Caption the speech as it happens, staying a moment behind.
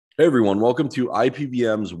Hey everyone, welcome to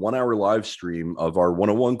IPVM's 1 hour live stream of our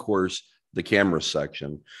 101 course, the camera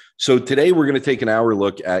section. So today we're going to take an hour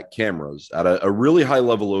look at cameras at a really high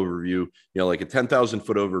level overview, like a 10,000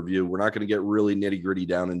 foot overview. We're not going to get really nitty gritty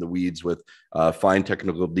down in the weeds with fine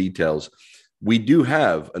technical details. We do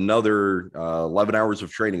have another 11 hours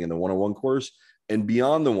of training in the 101 course. And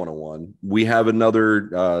beyond the 101, we have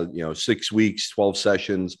another, 6 weeks, 12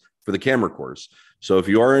 sessions for the camera course. So if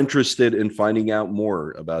you are interested in finding out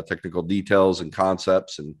more about technical details and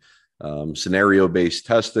concepts and scenario-based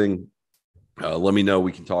testing, let me know.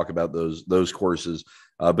 We can talk about those courses.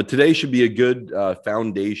 But today should be a good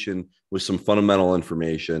foundation with some fundamental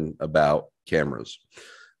information about cameras.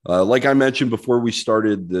 Like I mentioned before we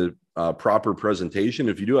started the proper presentation,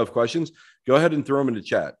 if you do have questions, go ahead and throw them in the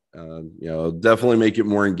chat. Definitely make it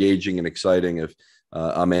more engaging and exciting if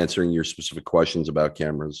I'm answering your specific questions about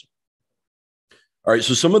cameras. All right,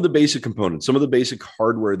 so some of the basic components, some of the basic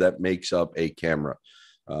hardware that makes up a camera.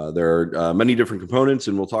 There are many different components,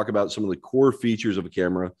 and we'll talk about some of the core features of a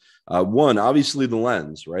camera. One, obviously the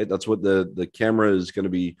lens, right? That's what the camera is going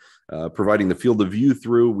to be providing the field of view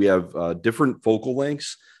through. We have different focal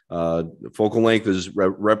lengths. Focal length is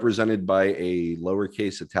represented by a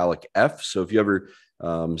lowercase italic f. So if you ever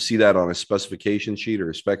see that on a specification sheet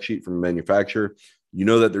or a spec sheet from a manufacturer, you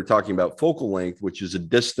know that they're talking about focal length, which is a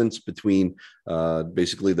distance between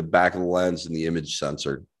basically the back of the lens and the image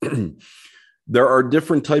sensor. There are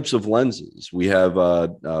different types of lenses. We have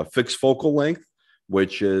fixed focal length,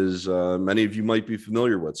 which is many of you might be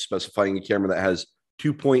familiar with, specifying a camera that has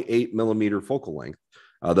 2.8 millimeter focal length.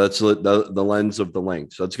 That's the lens of the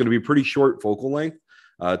length. So it's going to be pretty short focal length.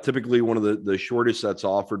 Typically one of the shortest that's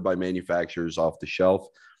offered by manufacturers off the shelf.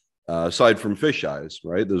 Aside from fisheyes,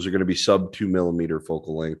 right? Those are going to be sub 2 millimeter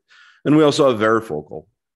focal length. And we also have varifocal,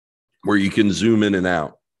 where you can zoom in and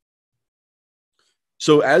out.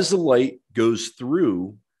 So as the light goes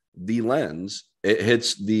through the lens, it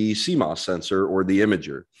hits the CMOS sensor or the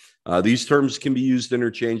imager. These terms can be used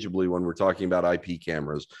interchangeably when we're talking about IP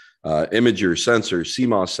cameras. Imager, sensor,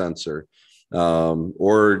 CMOS sensor.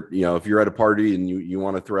 Or, if you're at a party and you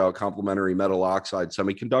want to throw out complimentary metal oxide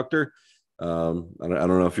semiconductor, I don't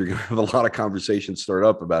know if you're going to have a lot of conversations start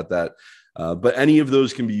up about that, but any of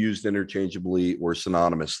those can be used interchangeably or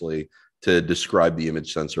synonymously to describe the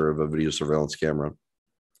image sensor of a video surveillance camera.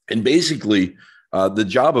 And basically, the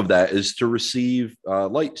job of that is to receive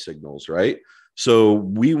light signals, right? So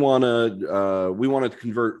we want to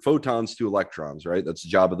convert photons to electrons, right? That's the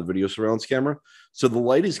job of the video surveillance camera. So the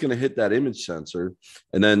light is going to hit that image sensor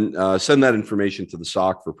and then send that information to the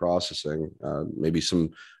SOC for processing, maybe some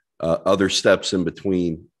other steps in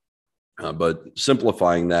between. But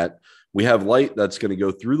simplifying that, we have light that's going to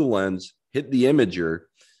go through the lens, hit the imager,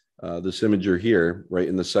 this imager here, right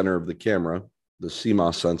in the center of the camera, the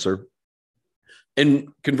CMOS sensor, and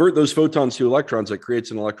convert those photons to electrons. That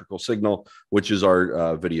creates an electrical signal, which is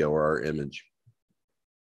our video or our image.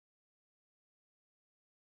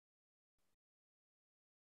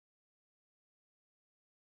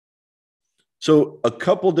 So a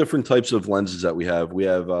couple different types of lenses that we have. We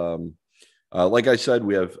have, like I said,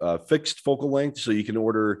 we have fixed focal length. So you can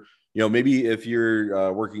order, maybe if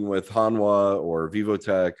you're working with Hanwha or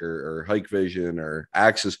Vivotech or Hikvision or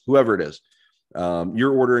Axis, whoever it is,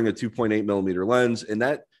 you're ordering a 2.8 millimeter lens, and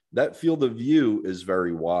that field of view is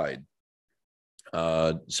very wide.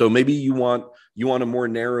 So maybe you want a more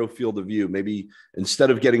narrow field of view. Maybe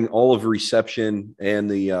instead of getting all of reception and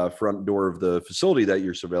the front door of the facility that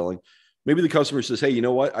you're surveilling, maybe the customer says, hey, you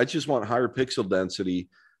know what? I just want higher pixel density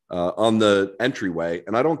on the entryway,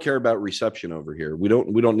 and I don't care about reception over here. We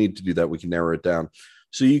don't need to do that. We can narrow it down.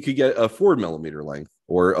 So you could get a 4 millimeter length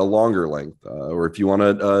or a longer length, or if you want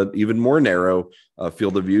a even more narrow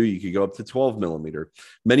field of view, you could go up to 12 millimeter.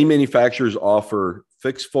 Many manufacturers offer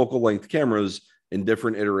fixed focal length cameras in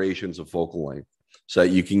different iterations of focal length, so that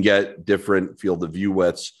you can get different field of view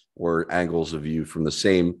widths or angles of view from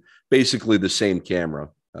basically the same camera.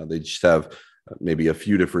 They just have maybe a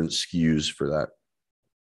few different SKUs for that.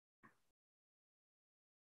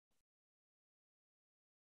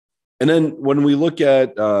 And then when we look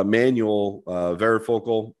at manual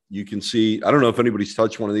varifocal, you can see, I don't know if anybody's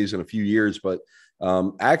touched one of these in a few years, but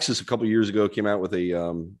Axis a couple of years ago came out with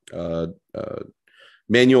a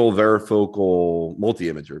manual varifocal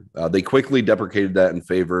multi-imager. They quickly deprecated that in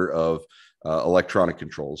favor of electronic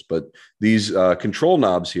controls. But these control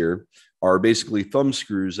knobs here are basically thumb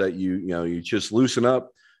screws that you just loosen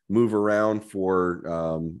up, move around. For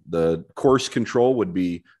the coarse control would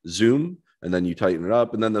be zoom, and then you tighten it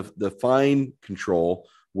up. And then the fine control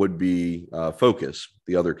would be focus,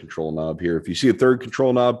 the other control knob here. If you see a third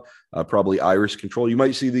control knob, probably iris control. You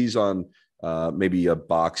might see these on maybe a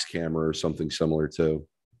box camera or something similar too.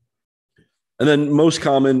 And then most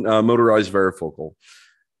common, motorized varifocal.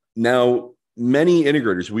 Now, many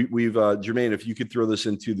integrators, we've Jermaine, if you could throw this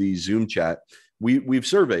into the Zoom chat, we've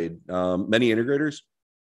surveyed many integrators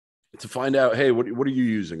to find out, hey, what are you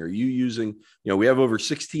using? Are you using, we have over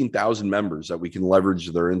 16,000 members that we can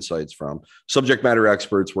leverage their insights from, subject matter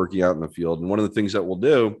experts working out in the field. And one of the things that we'll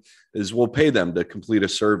do is we'll pay them to complete a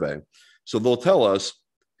survey. So they'll tell us,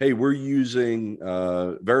 hey, we're using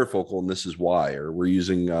varifocal and this is why, or we're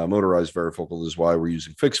using motorized varifocal, this is why, we're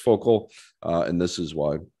using fixed focal and this is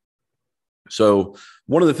why. So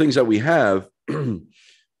one of the things that we have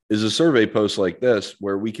is a survey post like this,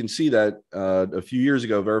 where we can see that a few years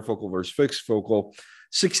ago, varifocal versus fixed focal,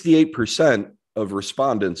 68% of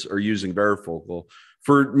respondents are using varifocal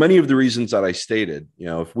for many of the reasons that I stated.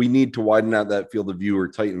 If we need to widen out that field of view or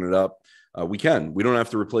tighten it up, we can. We don't have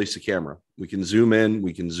to replace the camera. We can zoom in,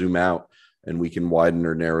 we can zoom out, and we can widen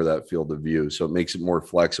or narrow that field of view. So it makes it more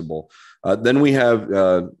flexible. Then we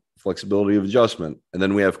have flexibility of adjustment. And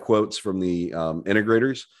then we have quotes from the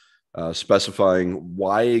integrators specifying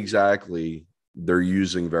why exactly they're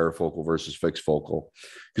using varifocal versus fixed focal.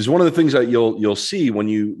 Because one of the things that you'll see when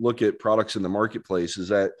you look at products in the marketplace is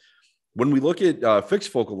that when we look at fixed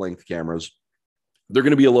focal length cameras, they're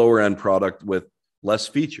going to be a lower end product with less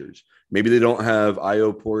features. Maybe they don't have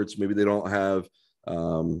IO ports. Maybe they don't have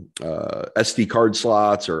SD card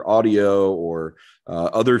slots or audio or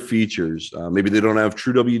other features. Maybe they don't have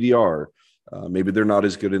true WDR. Maybe they're not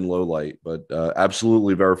as good in low light, but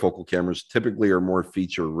absolutely varifocal cameras typically are more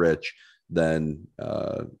feature rich than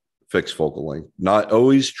fixed focal length. Not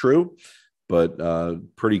always true, but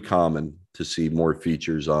pretty common to see more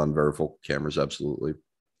features on varifocal cameras. Absolutely.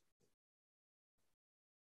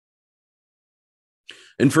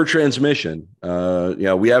 And for transmission,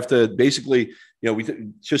 we have to basically,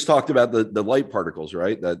 we just talked about the light particles,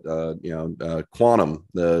 right? That, quantum,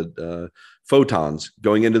 the photons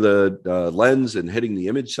going into the lens and hitting the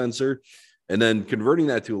image sensor, and then converting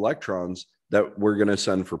that to electrons that we're going to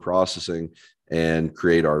send for processing and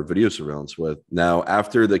create our video surveillance with. Now,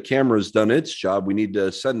 after the camera's done its job, we need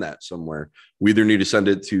to send that somewhere. We either need to send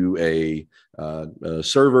it to a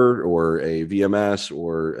server or a VMS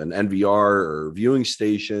or an NVR or viewing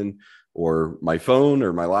station or my phone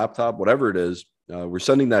or my laptop, whatever it is. We're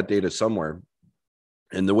sending that data somewhere.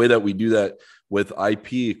 And the way that we do that with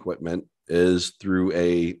IP equipment is through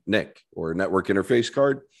a NIC or network interface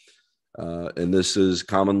card. And this is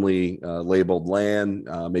commonly labeled LAN,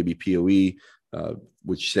 maybe PoE,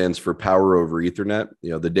 which stands for power over Ethernet.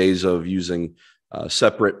 The days of using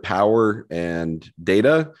separate power and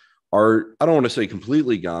data are, I don't want to say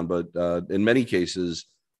completely gone, but in many cases,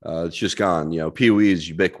 it's just gone. PoE is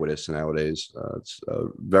ubiquitous nowadays. It's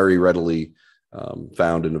very readily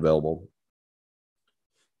found and available.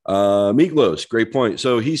 Miklos, great point.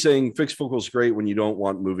 So he's saying fixed focal is great when you don't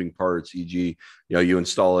want moving parts, e.g., you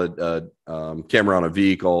install a camera on a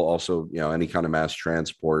vehicle, also, any kind of mass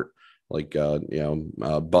transport, like,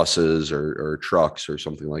 buses or trucks or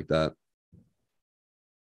something like that.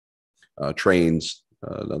 Trains,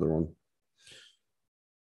 another one.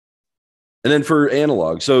 And then for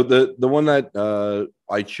analog, so the one that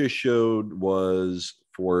I just showed was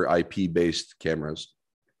for IP-based cameras.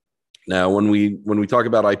 Now, when we talk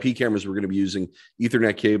about IP cameras, we're going to be using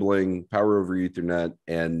Ethernet cabling, power over Ethernet,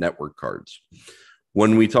 and network cards.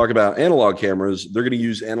 When we talk about analog cameras, they're going to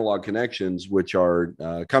use analog connections, which are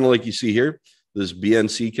kind of like you see here, this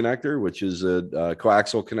BNC connector, which is a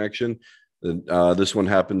coaxial connection. This one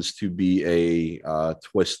happens to be a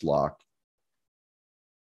twist lock.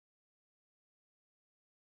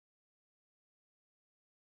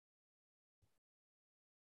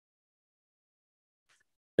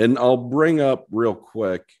 And I'll bring up real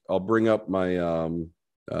quick, I'll bring up my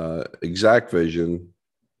exact vision.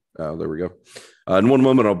 There we go. In one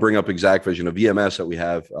moment, I'll bring up exact vision, a VMS that we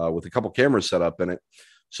have with a couple cameras set up in it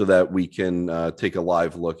so that we can take a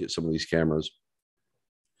live look at some of these cameras.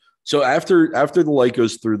 So after the light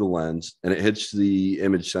goes through the lens and it hits the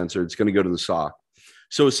image sensor, it's going to go to the SOC.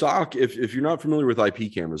 So a SOC, if you're not familiar with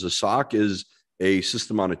IP cameras, a SOC is a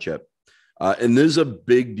system on a chip. And this is a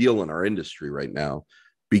big deal in our industry right now.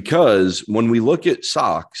 Because when we look at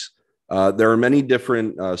SOCs, there are many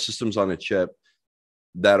different systems on a chip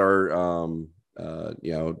that are,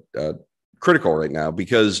 critical right now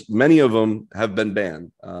because many of them have been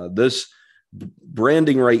banned. This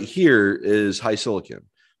branding right here is high silicon.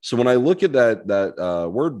 So when I look at that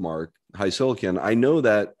word mark, high silicon, I know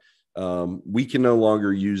that we can no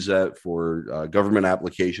longer use that for government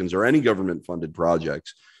applications or any government funded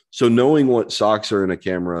projects. So knowing what socks are in a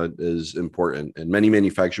camera is important. And many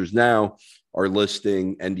manufacturers now are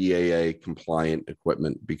listing NDAA compliant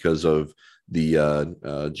equipment because of the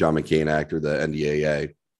John McCain Act, or the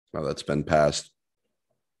NDAA that's been passed.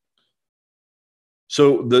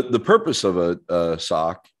 So the purpose of a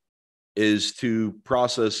sock is to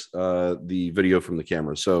process the video from the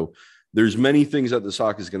camera. So there's many things that the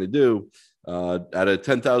sock is going to do. At a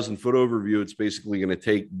 10,000 foot overview, it's basically going to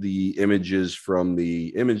take the images from the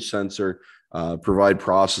image sensor, provide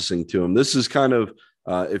processing to them. This is kind of,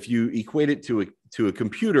 if you equate it to a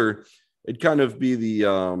computer, it'd kind of be the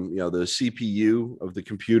the CPU of the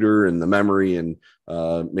computer and the memory, and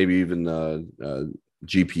maybe even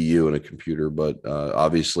GPU in a computer, but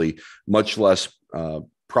obviously much less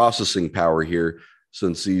processing power here,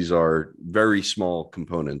 since these are very small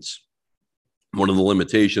components. One of the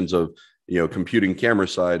limitations of computing camera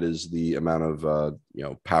side is the amount of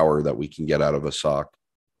power that we can get out of a sock.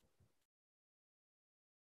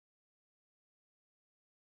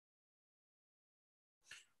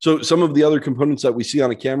 So some of the other components that we see on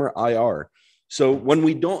a camera, IR. So when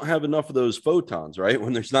we don't have enough of those photons, right?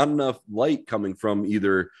 When there's not enough light coming from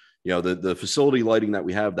either the facility lighting that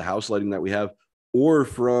we have, the house lighting that we have, or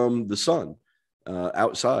from the sun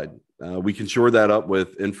outside, we can shore that up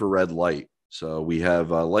with infrared light. So we have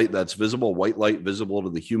light that's visible, white light visible to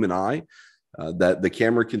the human eye, that the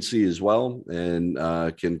camera can see as well, and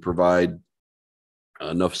can provide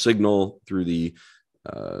enough signal through the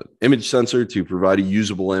image sensor to provide a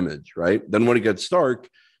usable image, right? Then when it gets dark,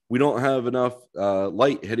 we don't have enough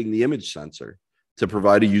light hitting the image sensor to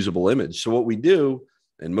provide a usable image. So what we do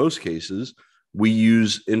in most cases, we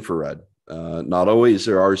use infrared. Not always.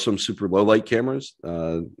 There are some super low light cameras,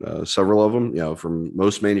 several of them, from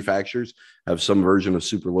most manufacturers have some version of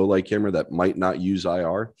super low light camera that might not use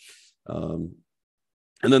IR.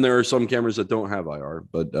 And then there are some cameras that don't have IR,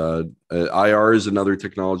 but IR is another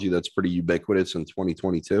technology that's pretty ubiquitous in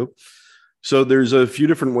 2022. So there's a few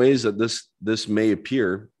different ways that this may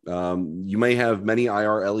appear. You may have many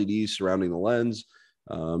IR LEDs surrounding the lens.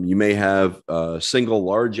 You may have a single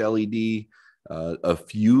large LED, a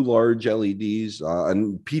few large LEDs,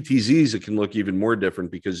 and PTZs. It can look even more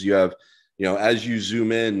different because you have, as you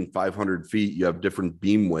zoom in 500 feet, you have different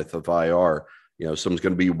beam width of IR. Some's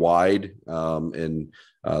going to be wide and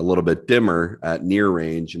a little bit dimmer at near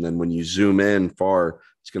range. And then when you zoom in far,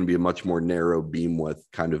 it's going to be a much more narrow beam width,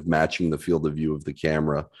 kind of matching the field of view of the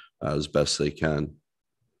camera as best they can.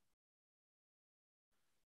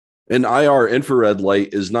 And IR infrared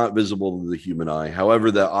light is not visible to the human eye.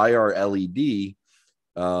 However, the IR LED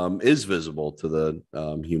is visible to the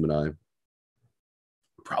human eye.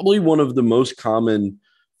 Probably one of the most common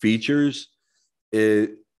features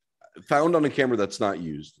found on a camera that's not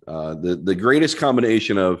used. The greatest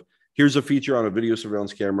combination of here's a feature on a video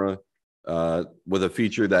surveillance camera with a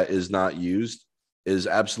feature that is not used is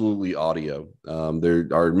absolutely audio. There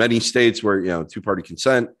are many states where, two-party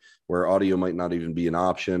consent, where audio might not even be an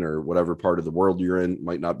option, or whatever part of the world you're in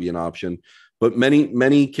might not be an option. But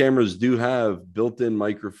many cameras do have built-in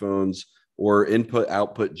microphones or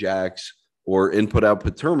input-output jacks or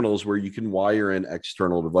input-output terminals where you can wire in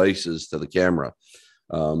external devices to the camera.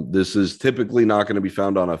 This is typically not going to be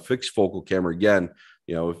found on a fixed focal camera. Again,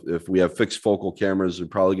 if we have fixed focal cameras, they're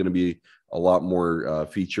probably going to be a lot more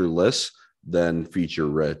featureless than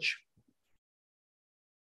feature-rich.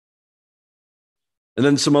 And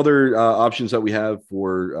then some other options that we have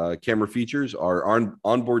for camera features are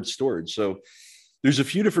onboard storage. So there's a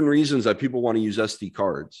few different reasons that people want to use SD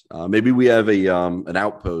cards. Maybe we have an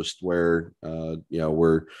outpost where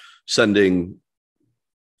we're sending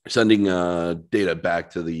data back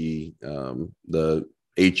to the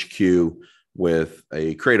HQ with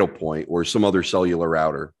a cradle point or some other cellular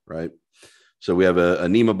router, right? So we have a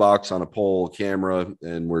NEMA box on a pole camera,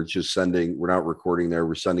 and we're not recording there.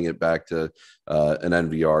 We're sending it back to an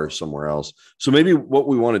NVR somewhere else. So maybe what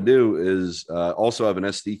we want to do is also have an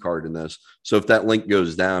SD card in this. So if that link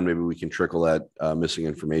goes down, maybe we can trickle that missing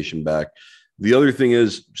information back. The other thing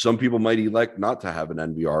is some people might elect not to have an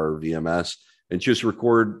NVR or VMS and just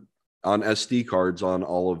record on SD cards on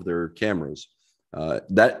all of their cameras.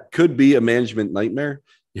 That could be a management nightmare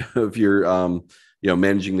if you're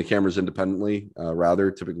managing the cameras independently.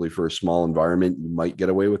 Typically for a small environment, you might get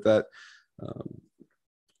away with that.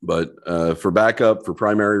 But for backup, for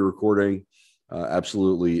primary recording,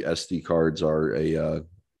 absolutely SD cards are a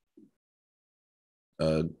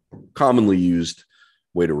commonly used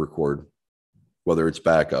way to record, whether it's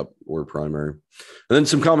backup or primary. And then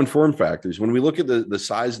some common form factors. When we look at the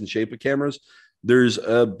size and shape of cameras, there's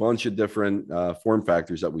a bunch of different form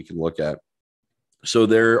factors that we can look at. So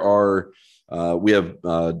there are, we have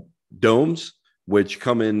domes, which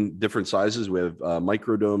come in different sizes. We have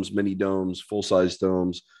micro domes, mini domes, full size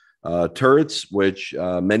domes, turrets, which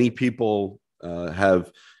many people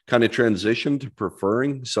have kind of transitioned to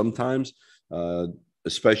preferring sometimes,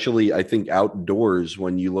 especially I think outdoors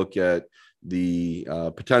when you look at the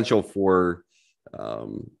potential for,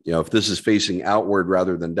 if this is facing outward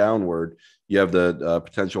rather than downward, you have the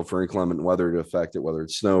potential for inclement weather to affect it, whether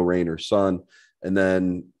it's snow, rain, or sun. And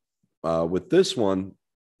then with this one,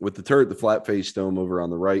 with the turret, the flat face dome over on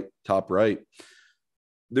the right, top right,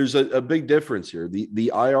 there's a big difference here.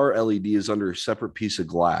 The IR LED is under a separate piece of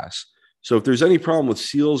glass. So if there's any problem with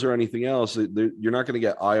seals or anything else, you're not going to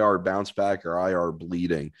get IR bounce back or IR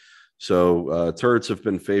bleeding. So turrets have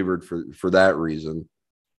been favored for that reason.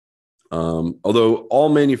 Although all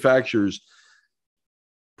manufacturers,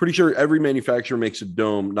 pretty sure every manufacturer makes a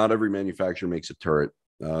dome, not every manufacturer makes a turret.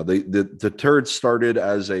 The turret started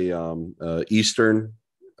as a Eastern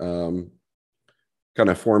kind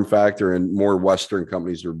of form factor, and more Western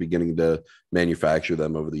companies are beginning to manufacture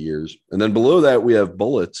them over the years. And then below that, we have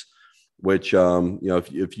bullets, which,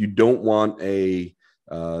 if you don't want a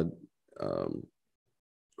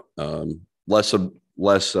less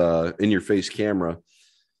in your face camera,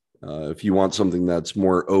 if you want something that's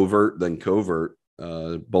more overt than covert,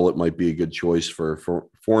 bullet might be a good choice for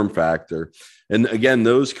form factor. And again,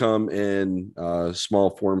 those come in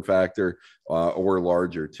small form factor or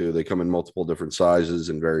larger too. They come in multiple different sizes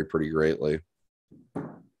and vary pretty greatly.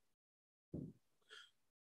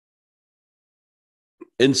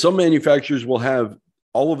 And some manufacturers will have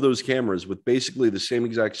all of those cameras with basically the same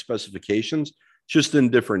exact specifications, just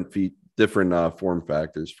in different form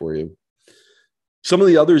factors for you. Some of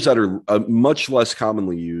the others that are much less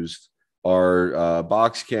commonly used are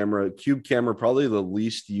box camera, cube camera, probably the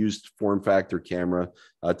least used form factor camera,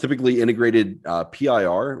 typically integrated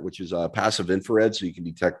PIR, which is passive infrared, so you can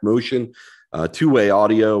detect motion, two-way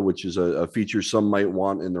audio, which is a feature some might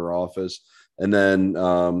want in their office. And then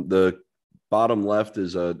the bottom left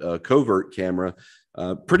is a covert camera,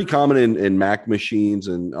 pretty common in Mac machines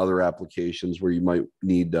and other applications where you might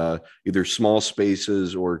need either small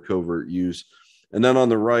spaces or covert use. And then on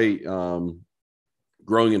the right,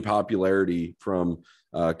 growing in popularity from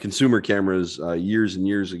consumer cameras years and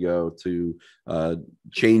years ago to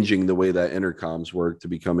changing the way that intercoms work to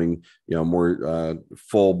becoming, more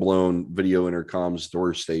full-blown video intercoms,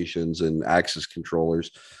 door stations, and access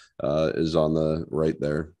controllers is on the right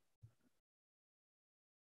there.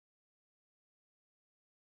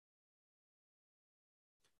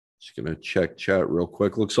 Just going to check chat real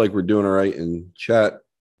quick. Looks like we're doing all right in chat.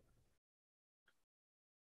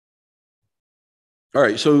 All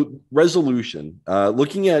right, so resolution,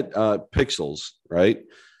 looking at pixels, right?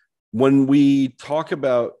 When we talk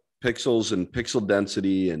about pixels and pixel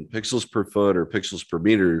density and pixels per foot or pixels per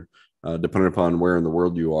meter, depending upon where in the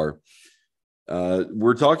world you are,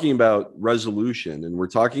 we're talking about resolution, and we're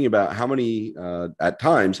talking about how many, at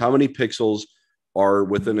times, how many pixels are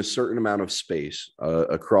within a certain amount of space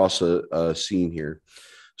across a scene here.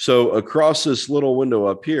 So across this little window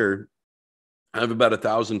up here, I have about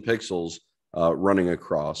 1,000 pixels running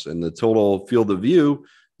across, and the total field of view,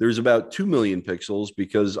 there's about 2 million pixels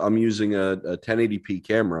because I'm using a 1080p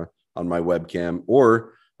camera on my webcam,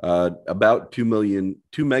 or about 2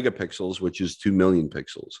 megapixels, which is 2 million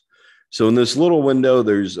pixels. So in this little window,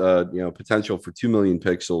 there's potential for 2 million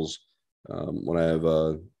pixels when I have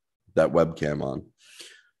that webcam on.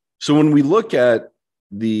 So when we look at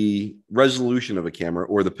the resolution of a camera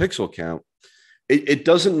or the pixel count, it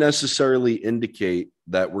doesn't necessarily indicate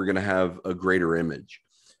that we're going to have a greater image.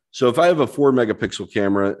 So if I have a 4 megapixel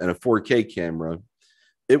camera and a 4K camera,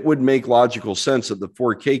 it would make logical sense that the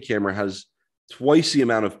 4K camera has twice the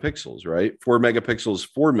amount of pixels, right? 4 megapixels,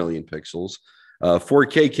 4 million pixels.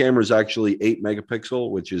 4K camera is actually 8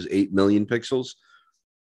 megapixel, which is 8 million pixels.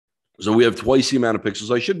 So we have twice the amount of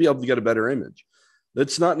pixels. I should be able to get a better image.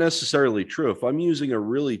 That's not necessarily true. If I'm using a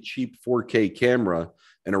really cheap 4K camera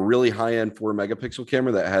and a really high-end 4 megapixel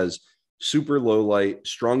camera that has super low light,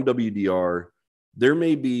 strong WDR, there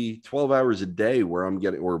may be 12 hours a day where I'm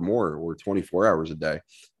getting, or more, or 24 hours a day,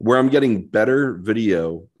 where I'm getting better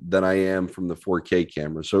video than I am from the 4K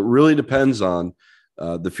camera. So it really depends on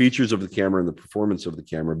the features of the camera and the performance of the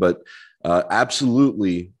camera. But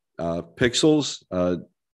absolutely, pixels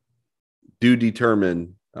do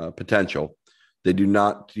determine potential. They do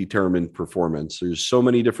not determine performance. There's so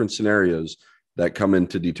many different scenarios that come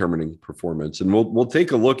into determining performance. And we'll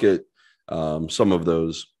take a look at some of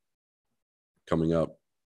those coming up.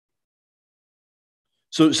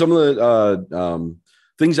 So some of the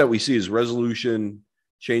things that we see is resolution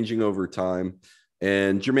changing over time.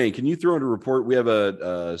 And Jermaine, can you throw in a report? We have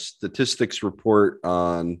a statistics report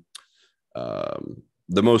on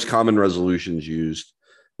the most common resolutions used,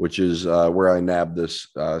 which is where I nabbed this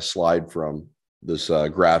slide from, this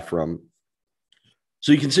graph from.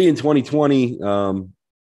 So you can see in 2020,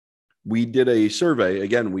 we did a survey.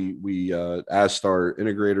 Again, we asked our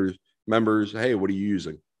integrators members, hey, what are you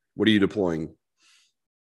using? What are you deploying?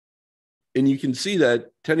 And you can see that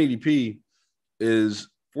 1080p is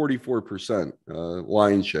 44%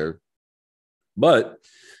 line share. But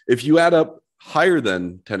if you add up higher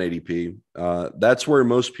than 1080p, that's where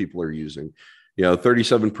most people are using.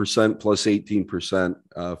 37% plus 18%,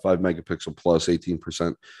 5 megapixel plus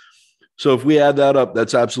 18%. So if we add that up,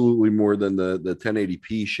 that's absolutely more than the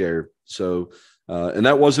 1080p share. So, and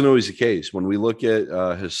that wasn't always the case. When we look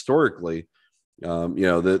at historically,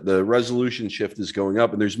 the resolution shift is going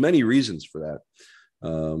up, and there's many reasons for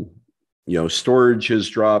that. Storage has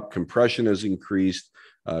dropped, compression has increased,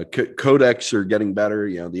 codecs are getting better.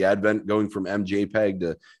 The advent going from MJPEG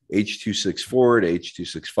to H.264 to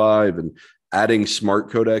H.265, and adding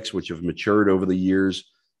smart codecs, which have matured over the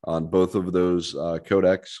years on both of those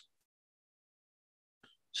codecs.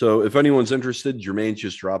 So if anyone's interested, Jermaine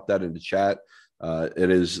just dropped that into chat. It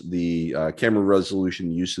is the camera resolution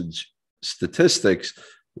usage statistics,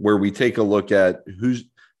 where we take a look at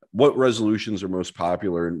what resolutions are most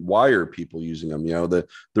popular and why are people using them. The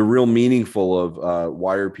real meaningful of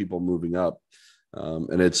why are people moving up,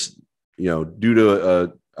 and it's due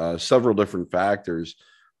to several different factors,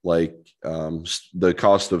 like the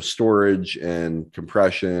cost of storage and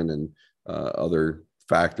compression and other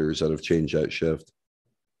factors that have changed that shift.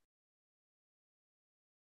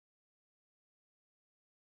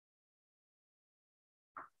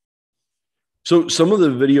 So some of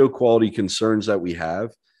the video quality concerns that we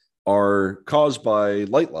have are caused by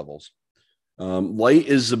light levels. Light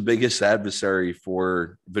is the biggest adversary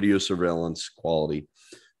for video surveillance quality.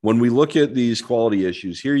 When we look at these quality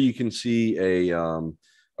issues, here you can see a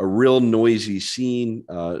real noisy scene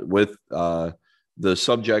with the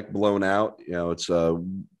subject blown out. It's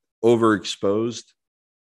overexposed.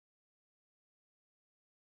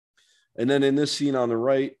 And then in this scene on the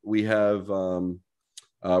right, we have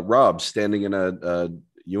Rob standing in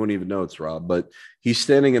you won't even know it's Rob, but he's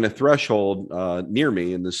standing in a threshold near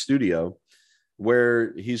me in the studio,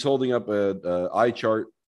 where he's holding up a eye chart,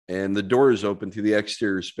 and the door is open to the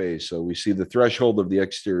exterior space. So we see the threshold of the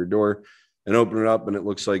exterior door and open it up, and it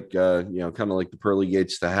looks like, kind of like the pearly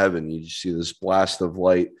gates to heaven. You just see this blast of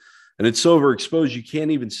light, and it's so overexposed, you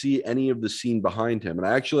can't even see any of the scene behind him. And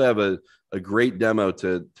I actually have a great demo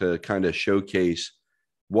to kind of showcase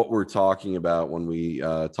what we're talking about when we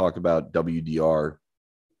talk about WDR.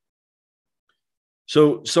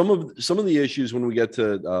 So some of the issues when we get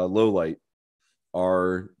to low light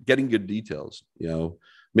are getting good details,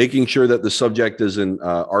 making sure that the subject isn't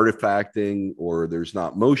artifacting, or there's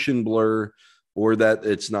not motion blur, or that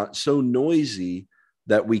it's not so noisy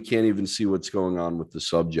that we can't even see what's going on with the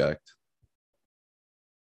subject.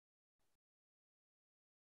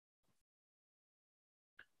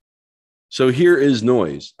 So here is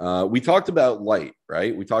noise. We talked about light,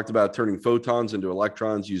 right? We talked about turning photons into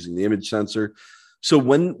electrons using the image sensor. So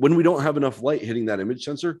when we don't have enough light hitting that image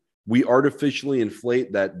sensor, we artificially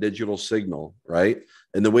inflate that digital signal, right?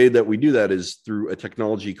 And the way that we do that is through a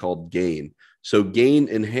technology called gain. So gain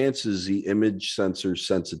enhances the image sensor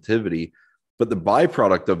sensitivity, but the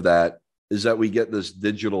byproduct of that is that we get this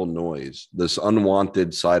digital noise, this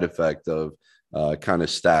unwanted side effect of kind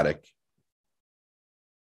of static.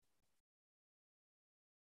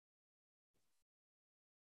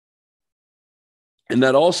 And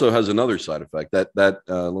that also has another side effect that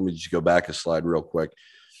let me just go back a slide real quick.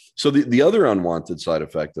 So the other unwanted side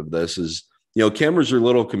effect of this is, cameras are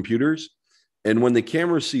little computers. And when the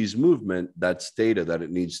camera sees movement, that's data that it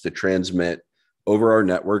needs to transmit over our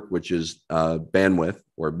network, which is bandwidth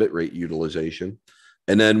or bitrate utilization.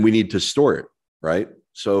 And then we need to store it, right?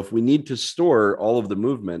 So if we need to store all of the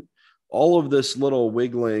movement, all of this little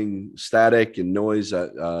wiggling static and noise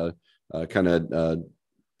that kind of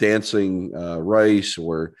dancing rice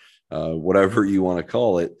or whatever you want to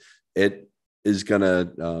call it, it is going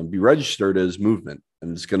to be registered as movement,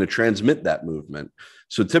 and it's going to transmit that movement.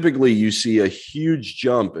 So typically you see a huge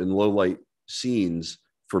jump in low light scenes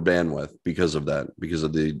for bandwidth because of that, because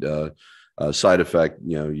of the side effect.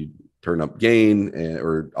 You turn up gain,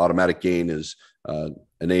 or automatic gain is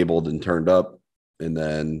enabled and turned up, and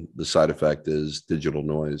then the side effect is digital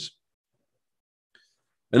noise.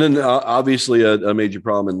 And then obviously a major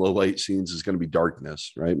problem in low light scenes is going to be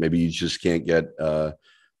darkness, right? Maybe you just can't get,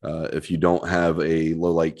 if you don't have a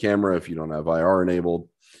low light camera, if you don't have IR enabled,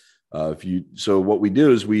 so what we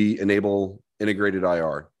do is we enable integrated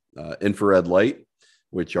IR, infrared light,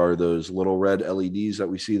 which are those little red LEDs that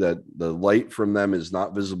we see that the light from them is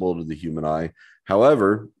not visible to the human eye.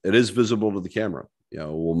 However, it is visible to the camera.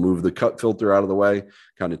 We'll move the cut filter out of the way,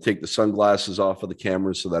 kind of take the sunglasses off of the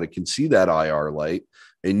camera so that it can see that IR light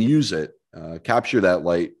and use it, capture that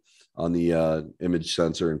light on the image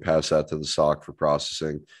sensor and pass that to the SOC for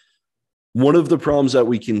processing. One of the problems that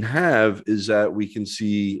we can have is that we can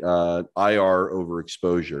see IR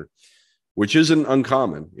overexposure, which isn't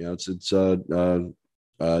uncommon. It's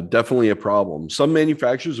definitely a problem. Some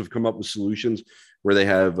manufacturers have come up with solutions where they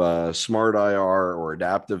have smart IR or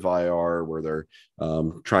adaptive IR, where they're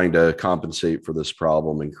trying to compensate for this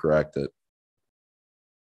problem and correct it.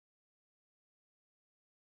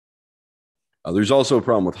 There's also a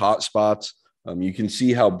problem with hot spots. You can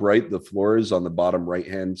see how bright the floor is on the bottom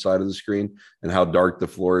right-hand side of the screen and how dark the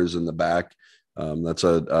floor is in the back. That's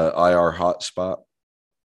a IR hot spot.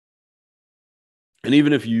 And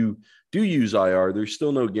even if you do use IR, there's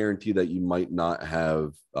still no guarantee that you might not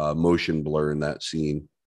have motion blur in that scene.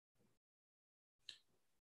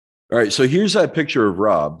 All right, so here's that picture of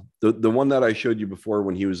Rob, the one that I showed you before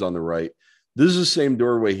when he was on the right. This is the same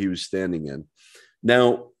doorway he was standing in.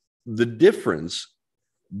 Now, the difference,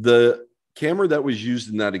 the camera that was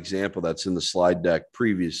used in that example that's in the slide deck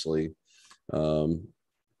previously,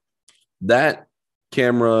 that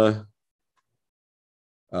camera,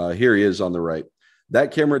 here he is on the right.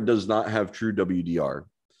 That camera does not have true WDR.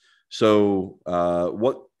 So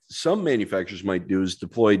what some manufacturers might do is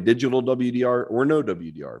deploy digital WDR or no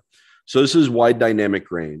WDR. So this is wide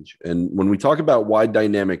dynamic range. And when we talk about wide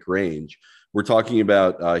dynamic range, we're talking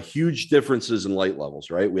about huge differences in light levels,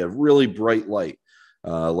 right? We have really bright light.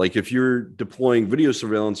 Like if you're deploying video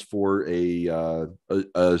surveillance for a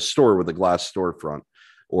store with a glass storefront,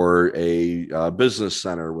 or a business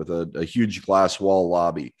center with a huge glass wall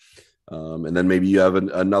lobby. And then maybe you have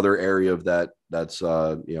another area of that's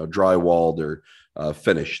drywalled or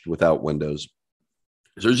finished without windows.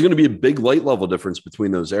 So there's going to be a big light level difference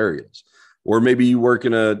between those areas. Or maybe you work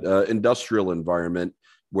in an industrial environment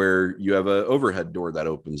where you have an overhead door that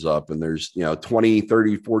opens up and there's 20,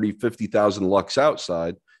 30, 40, 50,000 lux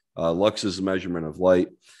outside. Lux is a measurement of light.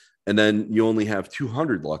 And then you only have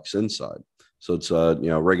 200 lux inside. So it's a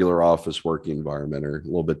regular office working environment or a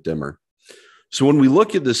little bit dimmer. So when we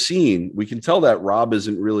look at the scene, we can tell that Rob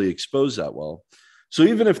isn't really exposed that well. So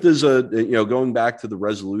even if there's going back to the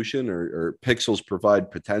resolution or pixels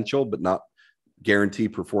provide potential, but not guarantee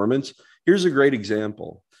performance. Here's a great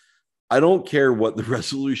example. I don't care what the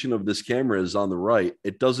resolution of this camera is on the right.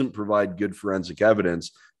 It doesn't provide good forensic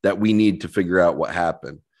evidence that we need to figure out what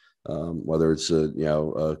happened, whether it's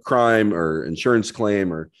a crime or insurance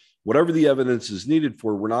claim or whatever the evidence is needed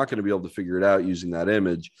for. We're not going to be able to figure it out using that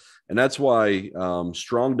image. And that's why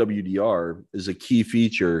strong WDR is a key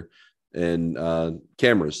feature in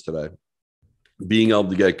cameras today, being able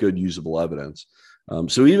to get good usable evidence.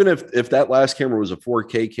 So even if that last camera was a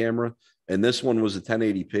 4K camera and this one was a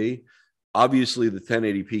 1080p, obviously the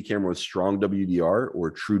 1080p camera with strong WDR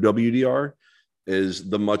or true WDR is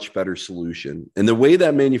the much better solution. And the way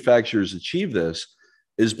that manufacturers achieve this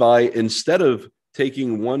is by, instead of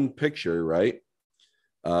taking one picture, right,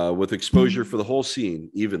 with exposure for the whole scene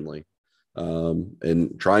evenly,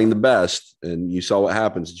 and trying the best, and you saw what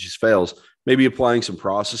happens, it just fails, maybe applying some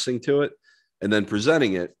processing to it and then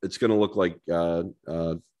presenting it, it's going to look like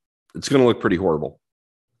it's going to look pretty horrible.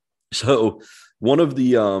 So one of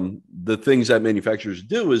the things that manufacturers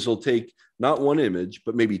do is they'll take not one image,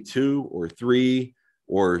 but maybe 2 or 3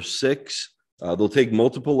 or 6. They'll take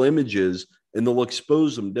multiple images and they'll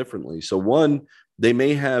expose them differently. So one, they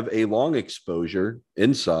may have a long exposure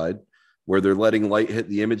inside where they're letting light hit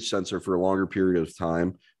the image sensor for a longer period of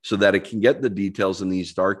time so that it can get the details in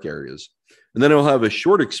these dark areas. And then it'll have a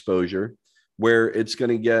short exposure where it's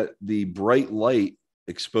going to get the bright light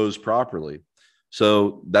exposed properly.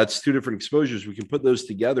 So that's 2 different exposures. We can put those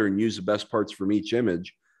together and use the best parts from each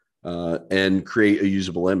image and create a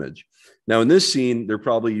usable image. Now in this scene, they're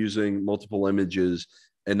probably using multiple images.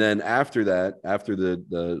 And then after that, after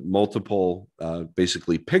the multiple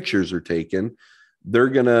basically pictures are taken, they're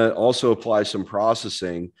going to also apply some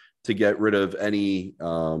processing to get rid of any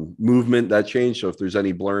movement that changed. So if there's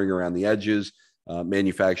any blurring around the edges,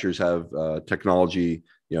 manufacturers have technology,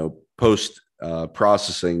 post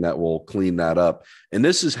processing that will clean that up. And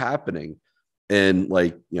this is happening in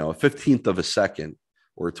like, a 15th of a second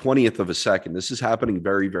or 20th of a second. This is happening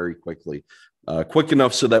very, very quickly. quick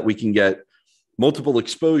enough so that we can get multiple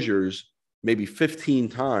exposures, maybe 15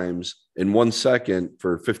 times in 1 second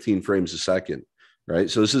for 15 frames a second, right?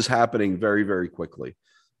 So this is happening very, very quickly.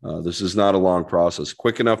 This is not a long process,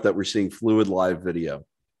 quick enough that we're seeing fluid live video.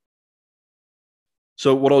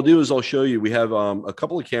 So what I'll do is I'll show you, we have a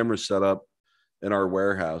couple of cameras set up in our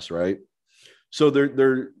warehouse, right? So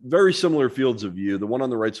they're very similar fields of view. The one on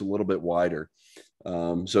the right's a little bit wider.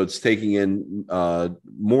 So it's taking in a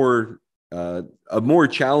more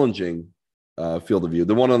challenging field of view.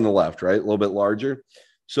 The one on the left, right, a little bit larger.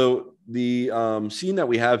 So the scene that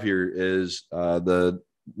we have here is the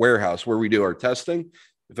warehouse where we do our testing.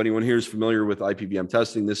 If anyone here is familiar with IPVM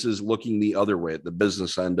testing, this is looking the other way at the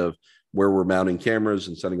business end of where we're mounting cameras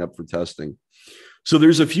and setting up for testing. So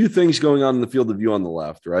there's a few things going on in the field of view on the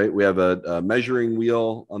left, right? We have a measuring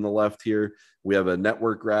wheel on the left here. We have a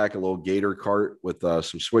network rack, a little gator cart with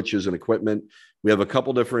some switches and equipment. We have a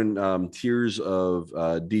couple different tiers of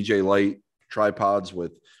DJ light tripods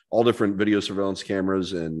with all different video surveillance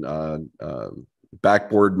cameras and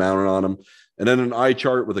backboard mounted on them. And then an eye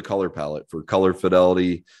chart with a color palette for color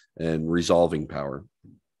fidelity and resolving power.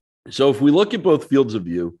 So if we look at both fields of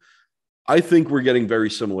view, I think we're getting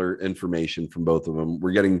very similar information from both of them.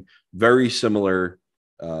 We're getting very similar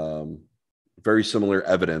evidence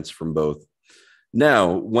from both.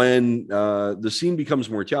 Now, when the scene becomes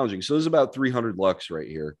more challenging, so there's about 300 lux right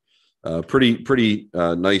here, pretty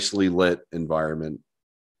nicely lit environment.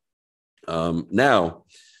 Now,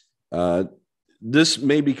 this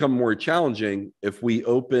may become more challenging if we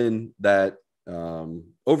open that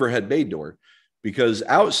overhead bay door, because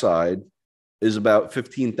outside is about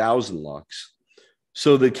 15,000 lux.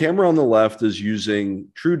 So the camera on the left is using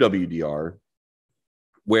true WDR,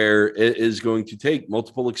 where it is going to take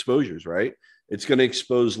multiple exposures, right? It's going to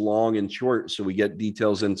expose long and short so we get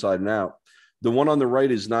details inside and out. The one on the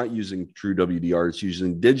right is not using true WDR, it's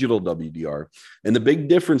using digital WDR. And the big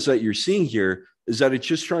difference that you're seeing here is that it's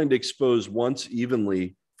just trying to expose once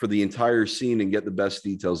evenly for the entire scene and get the best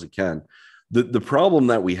details it can. The problem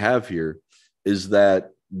that we have here is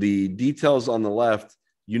that the details on the left,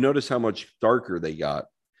 you notice how much darker they got.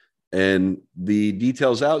 And the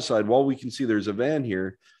details outside, while we can see there's a van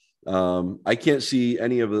here, I can't see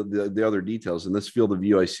any of the other details. In this field of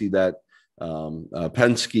view, I see that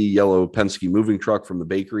yellow Penske moving truck from the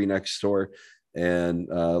bakery next door, and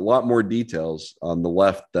a lot more details on the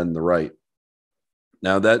left than the right.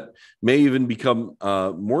 Now, that may even become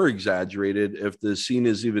more exaggerated if the scene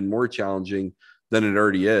is even more challenging than it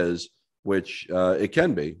already is, which it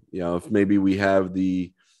can be. You know, if maybe we have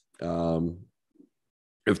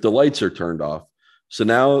if the lights are turned off. So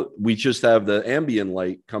now we just have the ambient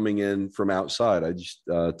light coming in from outside. I just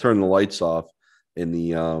turn the lights off in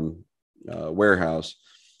the warehouse,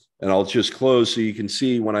 and I'll just close so you can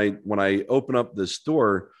see when I open up this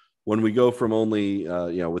door, when we go from only,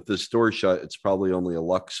 with this door shut, it's probably only a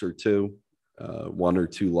lux or two, 1 or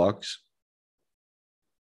 2 lux.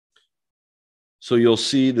 So you'll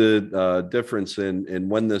see the difference in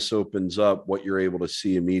when this opens up, what you're able to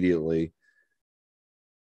see immediately.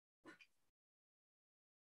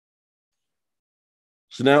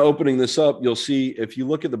 So now opening this up, you'll see, if you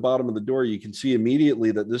look at the bottom of the door, you can see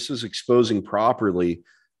immediately that this is exposing properly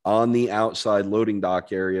on the outside loading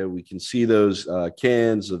dock area. We can see those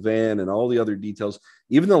cans, the van, and all the other details.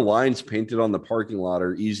 Even the lines painted on the parking lot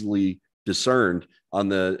are easily discerned on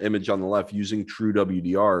the image on the left using true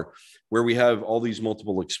WDR, where we have all these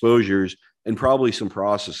multiple exposures and probably some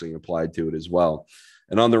processing applied to it as well.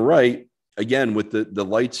 And on the right, again, with the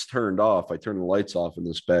lights turned off, I turn the lights off in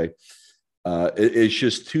this bay. It's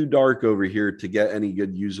just too dark over here to get any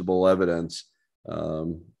good usable evidence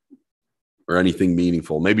or anything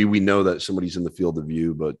meaningful. Maybe we know that somebody's in the field of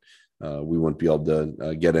view, but we wouldn't be able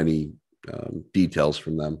to get any details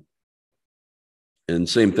from them. And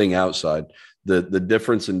same thing outside. The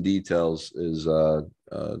difference in details is a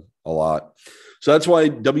lot. So that's why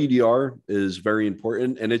WDR is very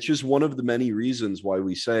important. And it's just one of the many reasons why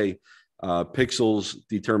we say pixels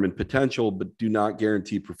determine potential, but do not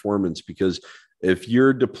guarantee performance. Because if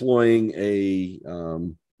you're deploying a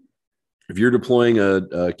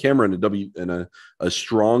camera in a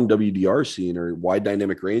strong WDR scene or wide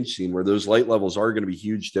dynamic range scene where those light levels are going to be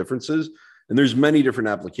huge differences, and there's many different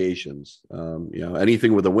applications,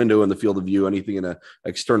 anything with a window in the field of view, anything in an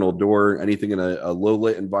external door, anything in a low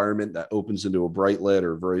lit environment that opens into a bright lit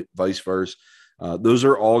or vice versa. Those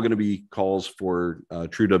are all going to be calls for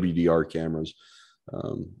true WDR cameras.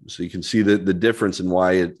 So you can see the difference in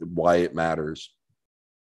why it matters.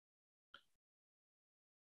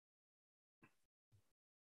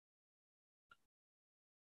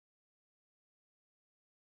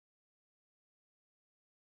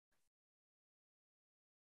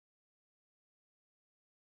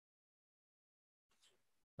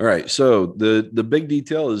 All right. So the big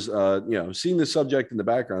detail is seeing the subject in the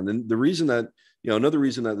background. And the reason that another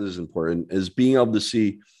reason that this is important is being able to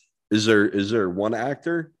see, is there one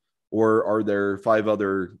actor, or are there five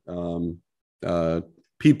other uh,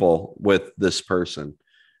 people with this person?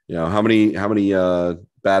 How many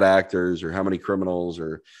bad actors, or how many criminals,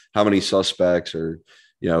 or how many suspects, or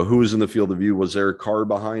who was in the field of view? Was there a car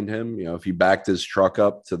behind him? If he backed his truck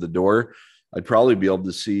up to the door, I'd probably be able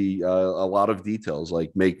to see a lot of details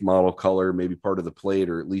like make, model, color, maybe part of the plate,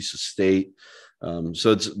 or at least a state.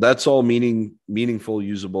 So that's all meaningful,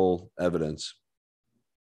 usable evidence,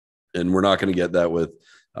 and we're not going to get that with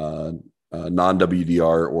non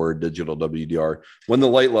WDR or digital WDR when the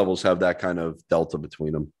light levels have that kind of delta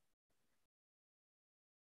between them.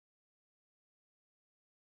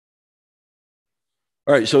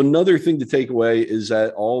 All right. So another thing to take away is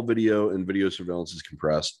that all video and video surveillance is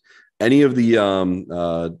compressed. Any of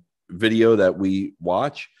the video that we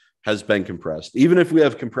watch has been compressed. Even if we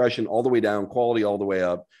have compression all the way down, quality all the way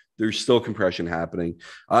up, there's still compression happening,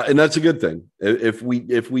 and that's a good thing. If we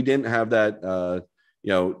didn't have that,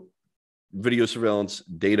 video surveillance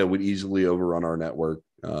data would easily overrun our network,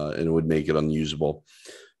 and it would make it unusable.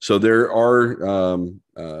 So there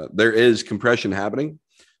is compression happening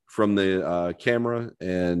from the camera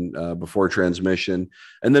and before transmission.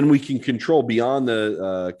 And then we can control beyond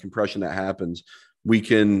the compression that happens. We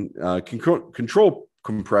can control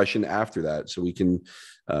compression after that. So we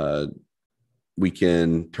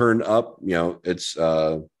can turn up, it's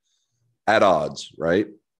at odds, right?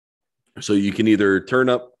 So you can either turn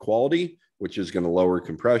up quality, which is going to lower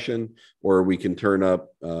compression, or we can turn up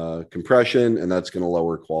compression, and that's going to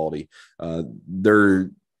lower quality.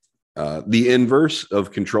 The inverse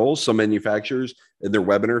of controls. Some manufacturers in their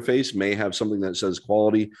web interface may have something that says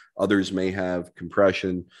quality. Others may have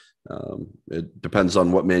compression. It depends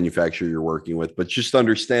on what manufacturer you're working with, but just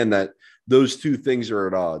understand that those two things are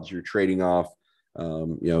at odds. You're trading off,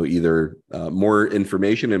 either more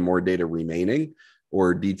information and more data remaining,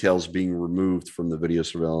 or details being removed from the video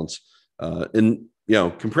surveillance. And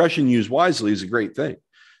compression used wisely is a great thing.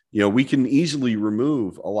 We can easily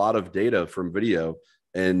remove a lot of data from video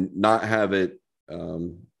and not have it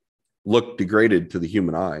look degraded to the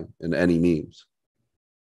human eye in any means.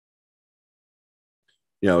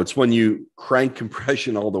 It's when you crank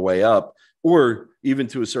compression all the way up, or even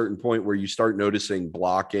to a certain point where you start noticing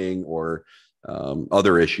blocking or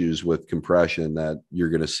other issues with compression, that you're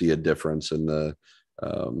going to see a difference in the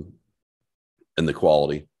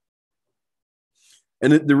quality.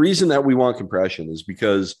 And the reason that we want compression is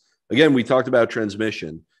because, again, we talked about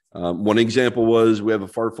transmission. One example was we have a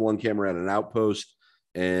far-flung camera at an outpost,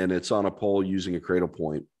 and it's on a pole using a cradle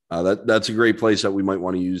point. That's a great place that we might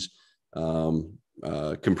want to use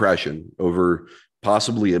compression over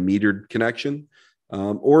possibly a metered connection,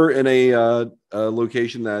 or in a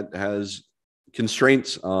location that has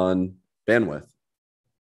constraints on bandwidth.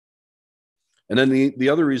 And then the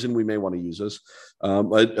other reason we may want to use this,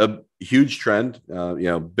 a huge trend,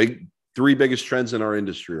 three biggest trends in our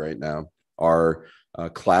industry right now are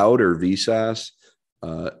cloud or VSaaS,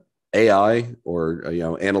 AI or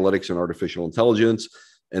analytics and artificial intelligence,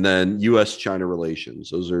 and then U.S.-China relations.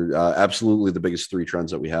 Those are absolutely the biggest three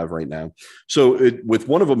trends that we have right now. So with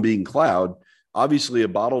one of them being cloud, obviously a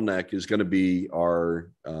bottleneck is going to be our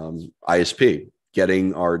ISP,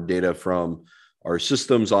 getting our data from our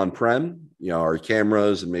systems on-prem, our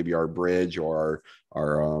cameras and maybe our bridge or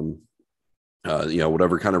our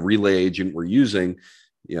whatever kind of relay agent we're using,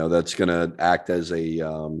 that's going to act as a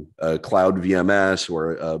cloud VMS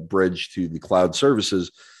or a bridge to the cloud services.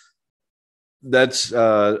 That's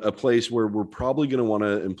a place where we're probably going to want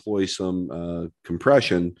to employ some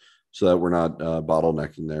compression so that we're not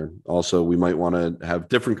bottlenecking there. Also, we might want to have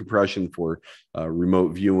different compression for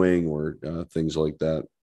remote viewing or things like that.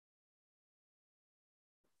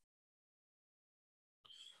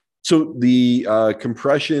 So the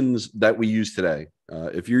compressions that we use today,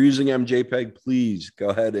 if you're using MJPEG, please go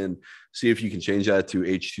ahead and see if you can change that to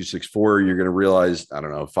H.264. You're going to realize,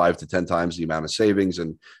 5 to 10 times the amount of savings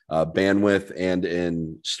in bandwidth and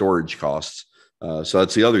in storage costs. So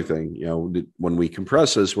that's the other thing. When we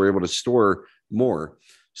compress this, we're able to store more.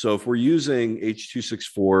 So if we're using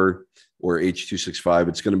H.264 or H.265,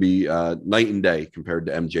 it's going to be night and day compared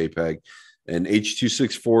to MJPEG. And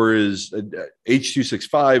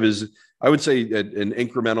H.265 is, I would say, an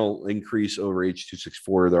incremental increase over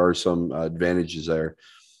H.264. There are some advantages there.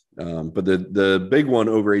 But the big one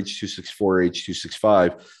over H.264,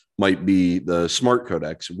 H.265 might be the smart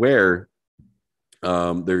codecs, where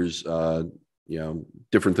there's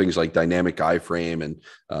different things like dynamic iframe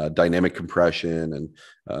and dynamic compression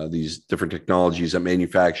and these different technologies that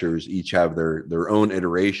manufacturers each have their own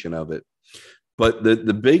iteration of it. But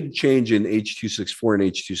the big change in H.264 and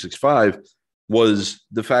H.265 was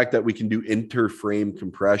the fact that we can do interframe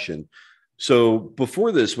compression. So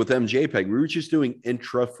before this with MJPEG, we were just doing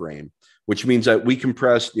intraframe, which means that we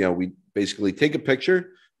compressed, we basically take a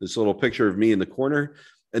picture, this little picture of me in the corner,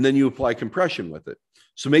 and then you apply compression with it.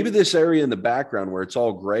 So maybe this area in the background where it's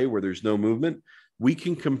all gray, where there's no movement, we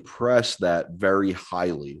can compress that very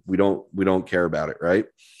highly. We don't care about it, right?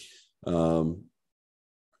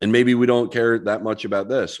 And maybe we don't care that much about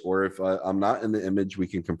this, or if I'm not in the image, we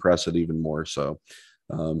can compress it even more so.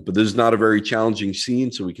 But this is not a very challenging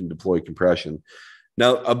scene, so we can deploy compression.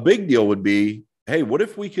 Now, a big deal would be, hey, what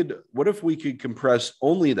if we could compress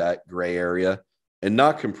only that gray area and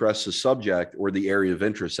not compress the subject or the area of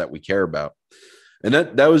interest that we care about? And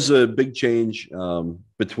that was a big change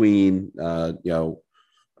between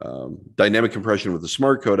dynamic compression with the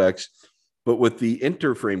smart codecs, but with the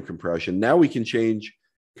interframe compression, now we can change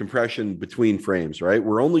compression between frames, right?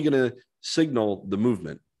 We're only going to signal the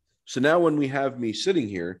movement. So now when we have me sitting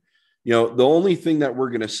here, the only thing that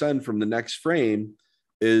we're going to send from the next frame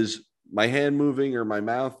is my hand moving or my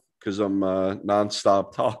mouth, because I'm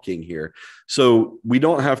nonstop talking here. So we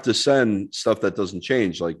don't have to send stuff that doesn't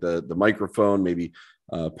change, like the microphone, maybe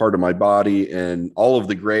part of my body and all of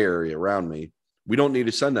the gray area around me. We don't need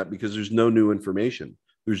to send that because there's no new information.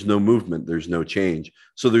 There's no movement. There's no change.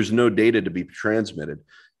 So there's no data to be transmitted.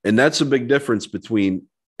 And that's a big difference between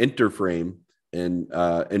interframe and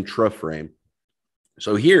intraframe.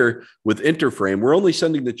 So here with interframe, we're only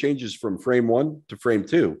sending the changes from frame 1 to frame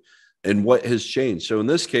 2 and what has changed. So in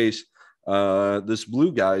this case, this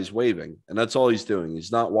blue guy is waving, and that's all he's doing.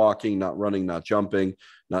 He's not walking, not running, not jumping,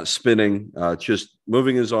 not spinning, just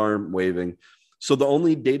moving his arm, waving. So the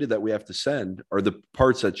only data that we have to send are the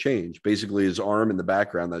parts that change, basically his arm in the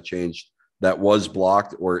background that changed, that was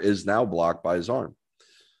blocked or is now blocked by his arm.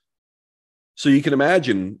 So you can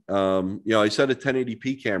imagine, I said a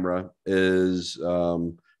 1080p camera is 2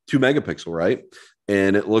 megapixel, right?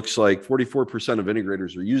 And it looks like 44% of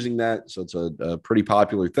integrators are using that. So it's a pretty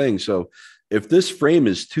popular thing. So if this frame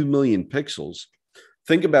is 2 million pixels,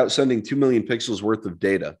 think about sending 2 million pixels worth of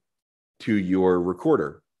data to your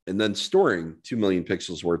recorder and then storing 2 million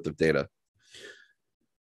pixels worth of data.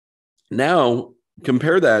 Now,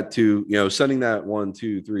 compare that to, sending that 1,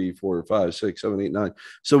 2, 3, 4, 5, 6, 7, 8, 9.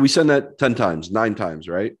 So we send that 10 times, 9 times,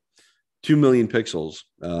 right? 2 million pixels,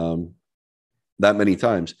 that many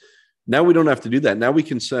times. Now we don't have to do that. Now we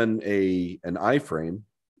can send an iframe,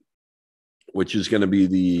 which is going to be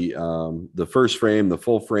the first frame, the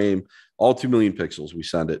full frame, all 2 million pixels. We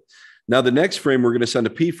send it. Now the next frame, we're going to send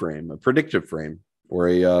a P frame, a predictive frame, or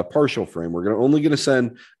a partial frame. We're only going to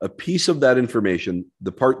send a piece of that information,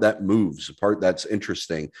 the part that moves, the part that's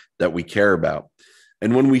interesting, that we care about.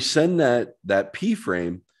 And when we send that P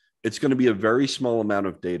frame, it's going to be a very small amount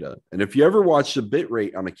of data. And if you ever watch the bit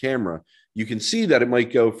rate on a camera, you can see that it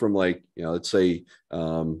might go from let's say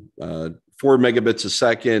 4 megabits a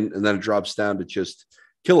second, and then it drops down to just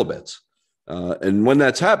kilobits. And when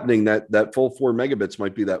that's happening, that full 4 megabits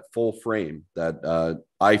might be that full frame, that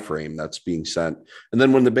iframe that's being sent. And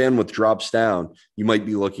then when the bandwidth drops down, you might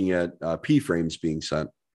be looking at P frames being sent.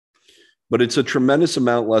 But it's a tremendous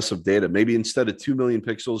amount less of data. Maybe instead of 2 million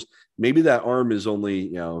pixels, maybe that arm is only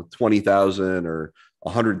 20,000 or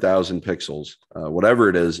 100,000 pixels. Whatever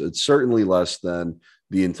it is, it's certainly less than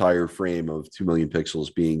the entire frame of 2 million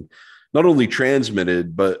pixels being not only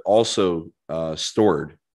transmitted, but also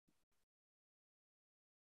stored.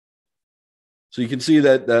 So you can see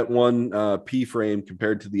that one P frame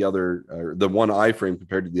compared to the other, or the one I frame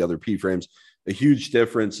compared to the other P frames, a huge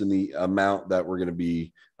difference in the amount that we're going to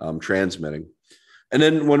be transmitting. And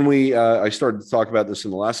then when I started to talk about this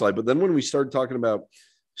in the last slide, but then when we started talking about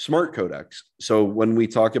smart codecs, so when we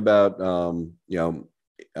talk about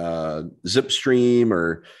Zipstream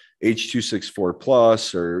or H.264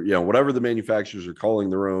 Plus, or whatever the manufacturers are calling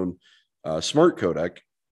their own smart codec,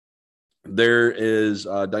 there is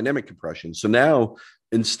dynamic compression. So now,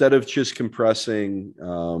 instead of just compressing,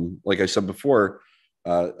 like I said before,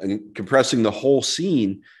 and compressing the whole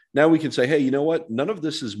scene, now we can say, hey, you know what? None of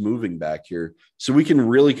this is moving back here. So we can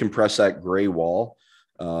really compress that gray wall.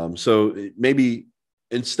 So maybe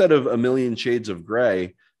instead of a million shades of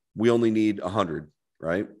gray, we only need 100,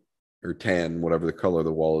 right? Or 10, whatever the color of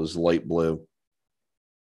the wall is, light blue.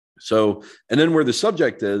 So, and then where the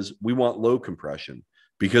subject is, we want low compression,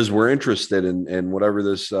 because we're interested in whatever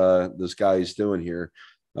this guy is doing here.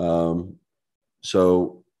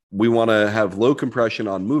 So we want to have low compression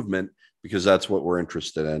on movement because that's what we're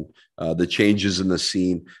interested in, the changes in the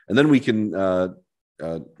scene. And then we can,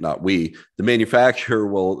 not we, the manufacturer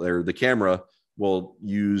will, or the camera will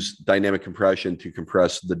use dynamic compression to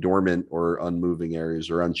compress the dormant or unmoving areas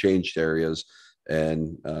or unchanged areas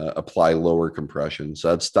and apply lower compression. So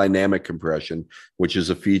that's dynamic compression, which is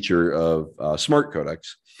a feature of smart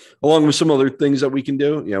codecs, along with some other things that we can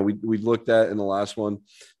do. You know, we looked at in the last one,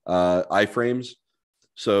 iframes.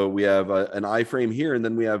 So we have an iframe here, and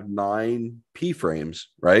then we have 9 P frames,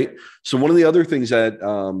 right? So one of the other things that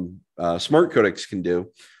smart codecs can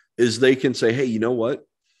do is they can say, hey, you know what?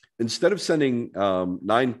 Instead of sending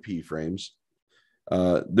 9 P frames,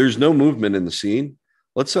 there's no movement in the scene.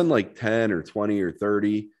 Let's send like 10 or 20 or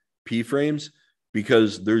 30 P frames,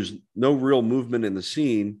 because there's no real movement in the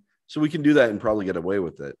scene. So we can do that and probably get away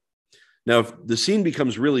with it. Now, if the scene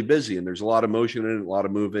becomes really busy and there's a lot of motion in it, a lot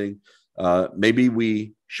of moving, maybe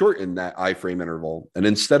we shorten that iframe interval. And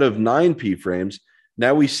instead of 9 P frames,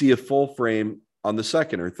 now we see a full frame on the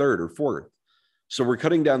second or third or fourth. So we're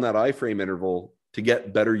cutting down that iframe interval to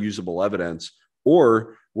get better usable evidence,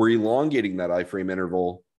 or we're elongating that iframe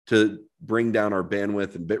interval to bring down our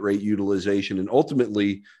bandwidth and bitrate utilization, and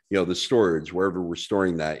ultimately, you know, the storage, wherever we're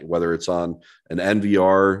storing that, whether it's on an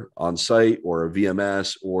NVR on site or a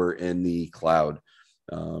VMS or in the cloud.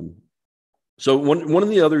 So one of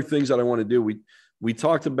the other things that I want to do, we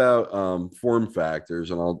talked about form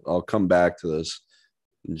factors, and I'll come back to this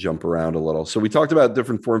and jump around a little. So we talked about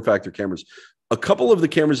different form factor cameras. A couple of the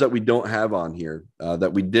cameras that we don't have on here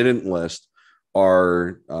that we didn't list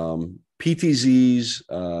are PTZs,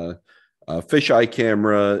 fisheye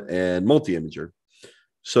camera, and multi-imager.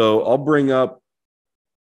 So I'll bring up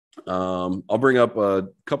a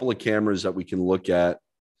couple of cameras that we can look at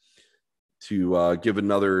to give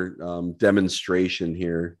another demonstration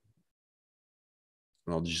here.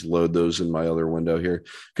 I'll just load those in my other window here,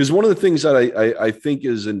 because one of the things that I think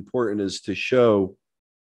is important is to show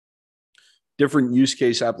different use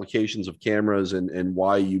case applications of cameras and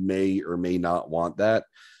why you may or may not want that.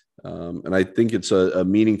 And I think it's a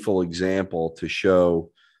meaningful example to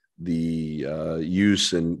show the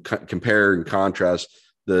use and compare and contrast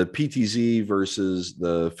the PTZ versus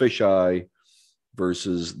the fisheye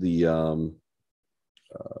versus the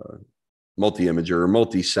multi-imager or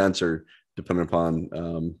multi-sensor, depending upon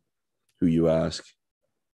who you ask.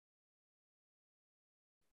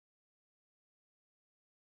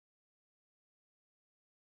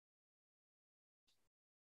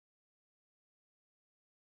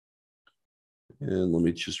 And let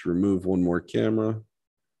me just remove one more camera.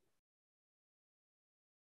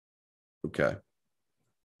 Okay.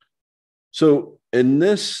 So in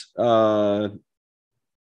this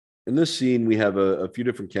scene, we have a few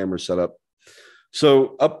different cameras set up.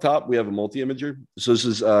 So up top, we have a multi-imager. So this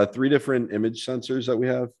is 3 different image sensors that we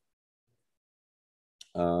have.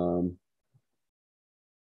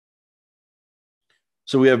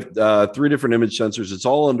 So we have 3 different image sensors. It's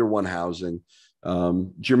all under one housing.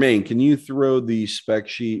 Jermaine, can you throw the spec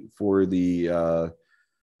sheet for the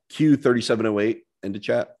Q3708 into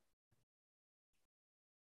chat?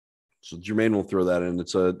 So Jermaine will throw that in.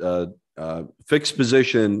 It's a fixed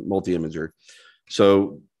position multi-imager.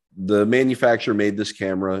 So the manufacturer made this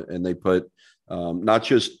camera, and they put not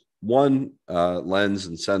just one lens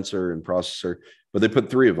and sensor and processor, but they put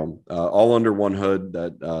 3 of them all under one hood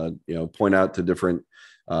that point out to different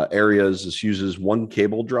areas. This uses 1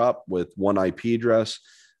 cable drop with 1 IP address.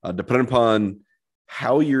 Depending upon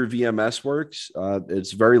how your VMS works,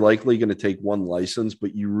 it's very likely going to take 1 license,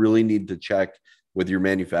 but you really need to check with your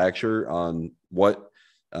manufacturer on what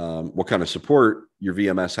kind of support your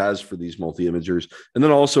VMS has for these multi-imagers, and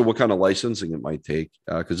then also what kind of licensing it might take,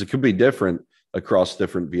 because it could be different across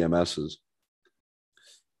different VMSs.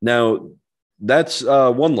 Now, that's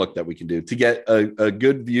one look that we can do to get a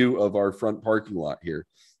good view of our front parking lot here.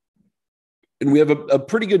 And we have a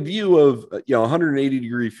pretty good view of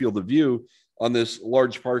 180-degree field of view on this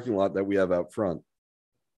large parking lot that we have out front.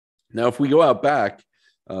 Now, if we go out back,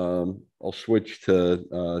 I'll switch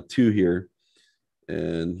to 2 here.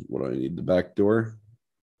 And what do I need? The back door.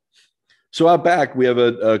 So out back, we have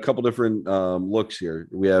a couple different looks here.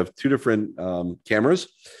 We have 2 different cameras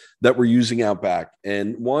that we're using out back.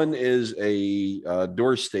 And one is a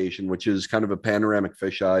door station, which is kind of a panoramic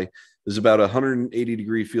fisheye. There's about a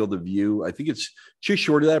 180-degree field of view. I think it's just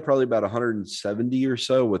short of that, probably about 170 or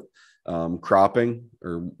so with cropping,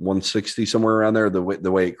 or 160, somewhere around there, the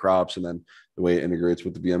way it crops and then the way it integrates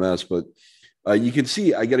with the VMS. But you can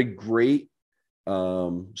see I get a great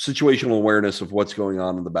situational awareness of what's going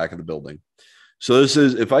on in the back of the building. So this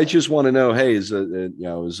is, if I just want to know, hey, is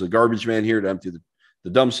the garbage man here to empty the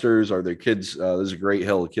dumpsters? Are there kids? There's a great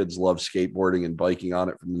hill. Kids love skateboarding and biking on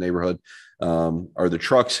it from the neighborhood. Are the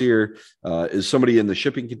trucks here? Is somebody in the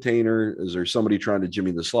shipping container? Is there somebody trying to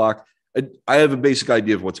jimmy the slack? I have a basic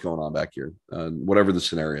idea of what's going on back here, whatever the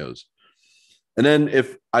scenario is. And then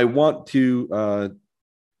if I want to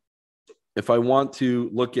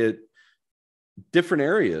look at different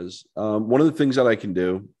areas, one of the things that I can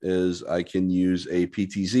do is I can use a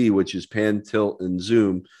PTZ, which is pan, tilt, and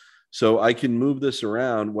zoom. So I can move this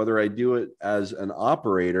around, whether I do it as an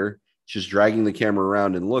operator, just dragging the camera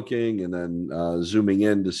around and looking, and then zooming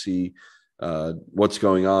in to see what's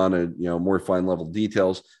going on and more fine level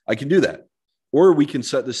details. I can do that, or we can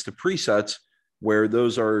set this to presets where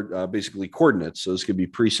those are basically coordinates. So this could be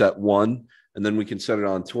preset 1, and then we can set it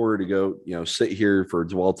on tour to go, sit here for a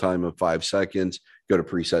dwell time of 5 seconds, go to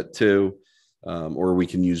preset 2, or we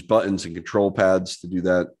can use buttons and control pads to do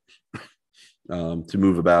that, to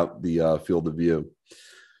move about the field of view.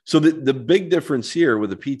 So the big difference here with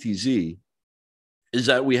the PTZ is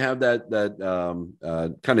that we have that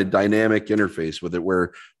kind of dynamic interface with it,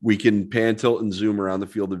 where we can pan, tilt, and zoom around the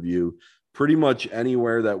field of view. Pretty much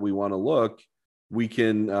anywhere that we want to look, we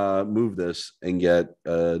can move this and get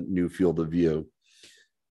a new field of view.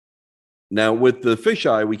 Now with the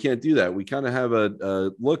fisheye, we can't do that. We kind of have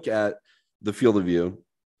a look at the field of view.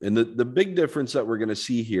 And the big difference that we're going to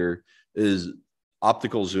see here is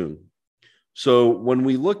optical zoom. So when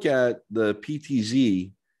we look at the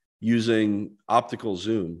PTZ using optical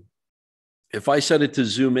zoom, if I set it to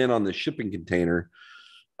zoom in on the shipping container,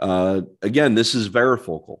 again, this is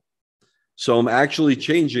varifocal. So I'm actually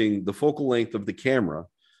changing the focal length of the camera.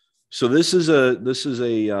 So this is a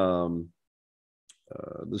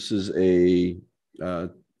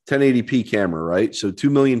 1080p camera, right? So 2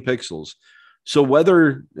 million pixels. So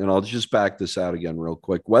whether, and I'll just back this out again real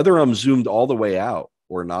quick, whether I'm zoomed all the way out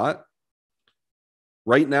or not,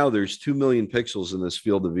 right now there's 2 million pixels in this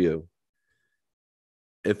field of view.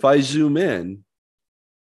 If I zoom in,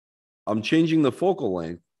 I'm changing the focal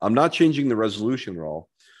length. I'm not changing the resolution at all.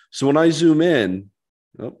 So when I zoom in,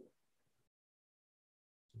 I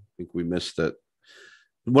think we missed it.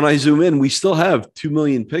 When I zoom in, we still have 2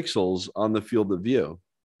 million pixels on the field of view.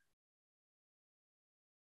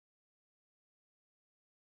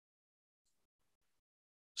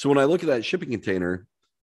 So when I look at that shipping container,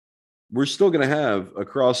 we're still going to have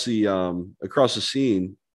across the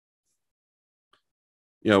scene,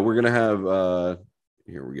 we're going to have,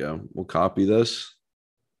 here we go. We'll copy this.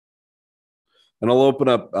 And I'll open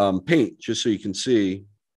up Paint just so you can see.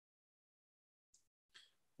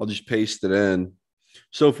 I'll just paste it in.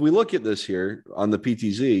 So if we look at this here on the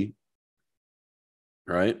PTZ,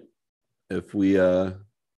 right? If we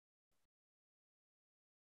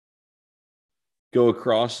go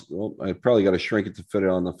across, well, I probably got to shrink it to fit it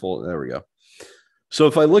on the full. There we go. So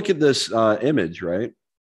if I look at this image, right,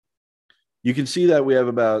 you can see that we have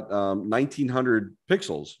about 1,900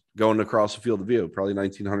 pixels going across the field of view, probably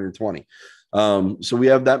 1,920. So we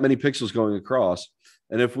have that many pixels going across.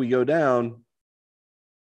 And if we go down,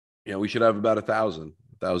 we should have about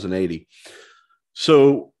 1,080.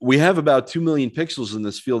 So we have about 2 million pixels in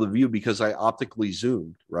this field of view because I optically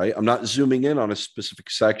zoomed, right? I'm not zooming in on a specific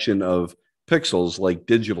section of pixels like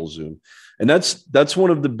digital zoom. And that's one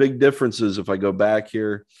of the big differences. If I go back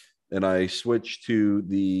here and I switch to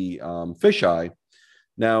the fisheye,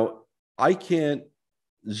 now I can't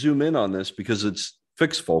zoom in on this because it's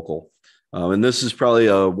fixed focal. And this is probably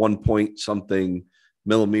a 1 point something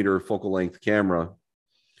millimeter focal length camera.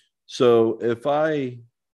 So if I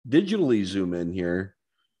digitally zoom in here,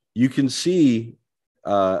 you can see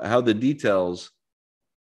how the details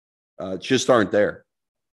just aren't there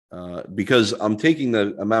because I'm taking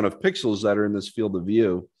the amount of pixels that are in this field of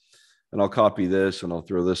view, and I'll copy this and I'll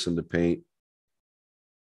throw this into Paint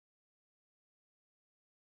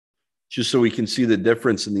just so we can see the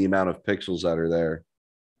difference in the amount of pixels that are there.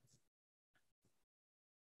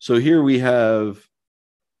 So here we have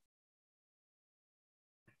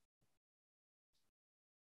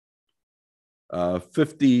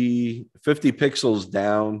 50 pixels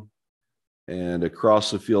down, and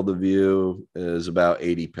across the field of view is about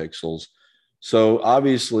 80 pixels. So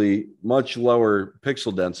obviously much lower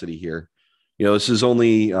pixel density here. This is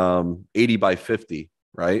only 80 by 50,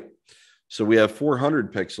 right? So we have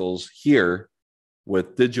 400 pixels here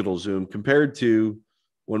with digital zoom compared to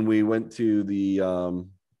when we went to the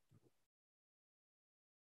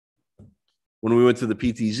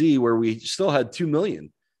PTZ, where we still had 2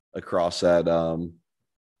 million across that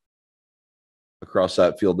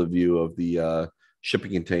field of view of the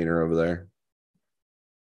shipping container over there.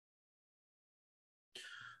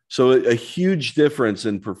 So a huge difference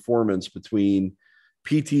in performance between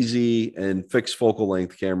PTZ and fixed focal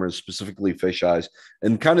length cameras, specifically fisheyes,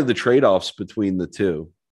 and kind of the trade-offs between the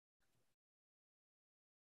two.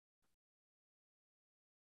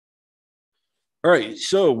 All right,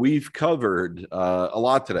 so we've covered a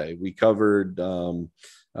lot today. We covered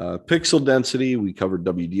pixel density, we covered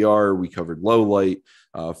WDR, we covered low light,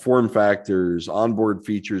 form factors, onboard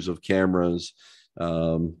features of cameras.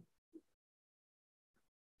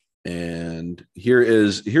 And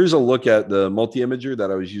here's a look at the multi-imager that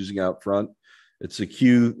I was using out front. It's a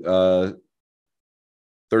Q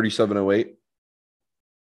 3708.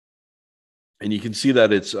 And you can see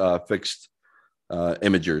that it's fixed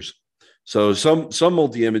imagers. So some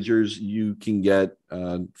multi-imagers you can get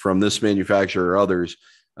from this manufacturer or others,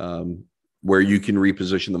 where you can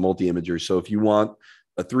reposition the multi-imager. So if you want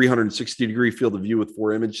a 360-degree field of view with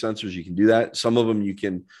 4 image sensors, you can do that. Some of them you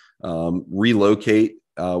can relocate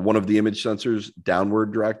one of the image sensors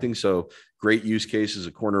downward directing. So great use case is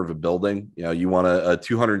a corner of a building. You know, you want a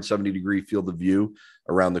 270-degree field of view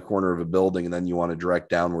around the corner of a building, and then you want a direct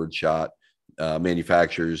downward shot.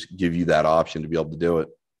 Manufacturers give you that option to be able to do it.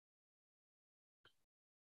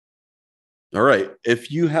 All right.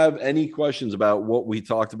 If you have any questions about what we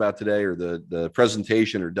talked about today, or the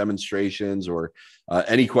presentation or demonstrations, or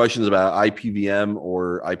any questions about IPVM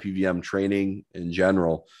or IPVM training in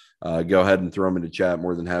general, go ahead and throw them into chat.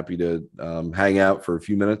 More than happy to hang out for a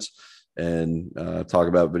few minutes and talk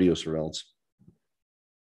about video surveillance.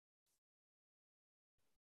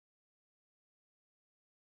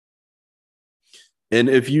 And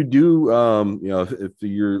if you do, you know, if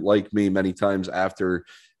you're like me, many times after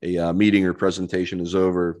a meeting or presentation is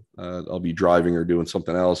over, I'll be driving or doing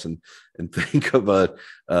something else and think of a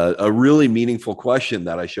really meaningful question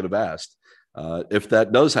that I should have asked. If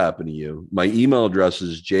that does happen to you, my email address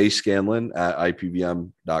is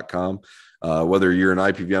jscanlon@ipvm.com. Whether you're an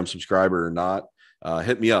IPVM subscriber or not,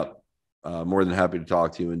 hit me up. More than happy to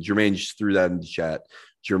talk to you. And Jermaine just threw that into chat.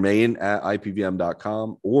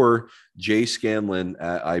 Jermaine@ipvm.com or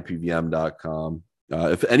jscanlon@ipvm.com.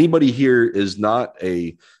 If anybody here is not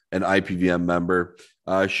an IPVM member,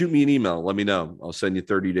 shoot me an email. Let me know. I'll send you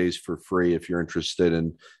 30 days for free if you're interested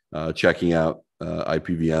in checking out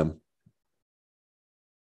IPVM.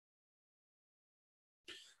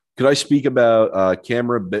 Could I speak about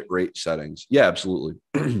camera bitrate settings? Yeah, absolutely.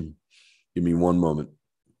 Give me one moment.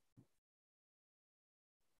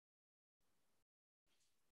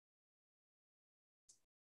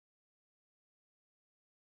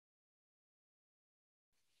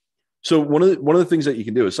 So one of the things that you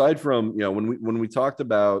can do, aside from, you know, when we talked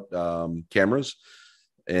about cameras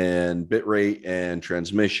and bitrate and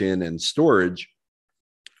transmission and storage,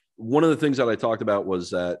 one of the things that I talked about was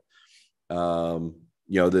that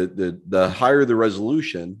you know, the higher the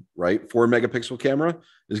resolution, right? 4 megapixel camera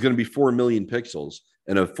is going to be 4 million pixels,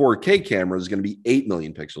 and a 4K camera is going to be 8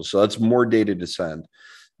 million pixels. So that's more data to send.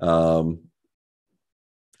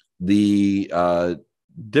 The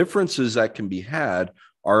differences that can be had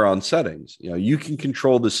are on settings. You know, you can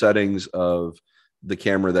control the settings of the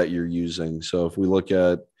camera that you're using. So if we look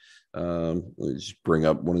at, let's just bring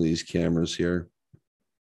up one of these cameras here.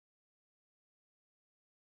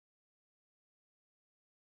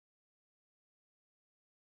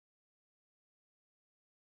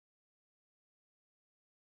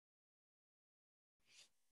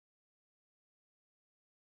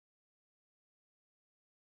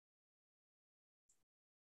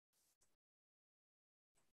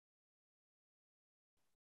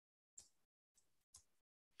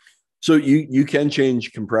 So you can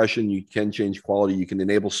change compression, you can change quality, you can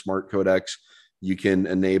enable smart codecs, you can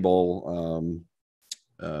enable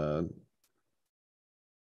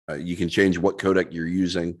you can change what codec you're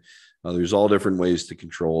using. There's all different ways to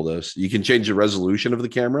control this. You can change the resolution of the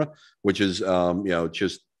camera, which is you know,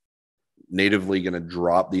 just natively going to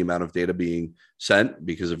drop the amount of data being sent,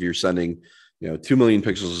 because if you're sending, you know, 2 million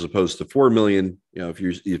pixels as opposed to 4 million, you know,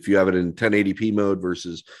 if you have it in 1080p mode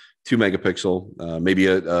versus 2 megapixel, maybe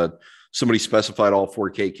somebody specified all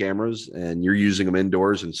 4K cameras and you're using them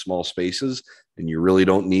indoors in small spaces and you really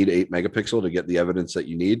don't need 8 megapixel to get the evidence that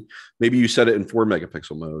you need. Maybe you set it in 4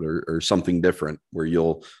 megapixel mode or something different where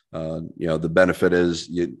you'll, you know, the benefit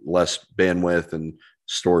is less bandwidth and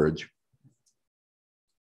storage.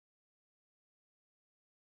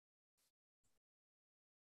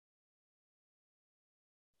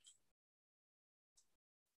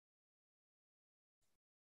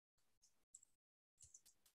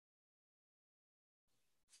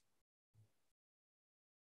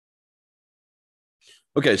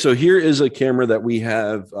 Okay, so here is a camera that we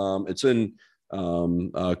have. It's in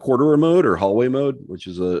corridor mode or hallway mode, which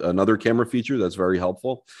is another camera feature that's very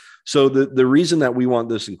helpful. So the reason that we want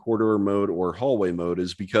this in corridor mode or hallway mode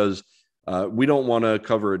is because we don't want to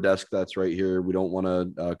cover a desk that's right here. We don't want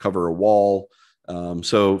to cover a wall.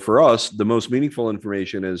 So for us, the most meaningful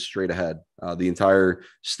information is straight ahead, the entire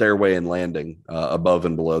stairway and landing above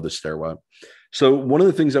and below the stairway. So one of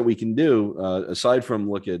the things that we can do, aside from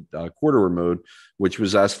look at corridor mode, which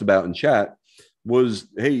was asked about in chat, was,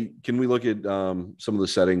 hey, can we look at some of the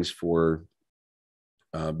settings for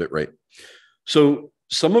bitrate? So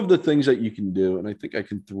some of the things that you can do, and I think I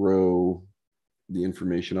can throw the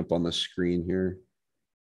information up on the screen here.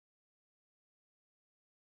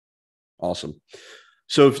 Awesome.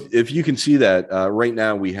 So if you can see that right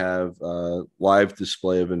now we have live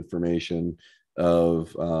display of information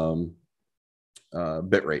of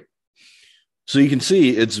bitrate. So you can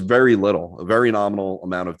see it's very little, a very nominal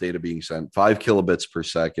amount of data being sent, 5 kilobits per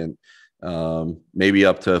second, maybe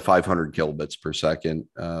up to 500 kilobits per second.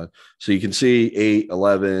 So you can see 8,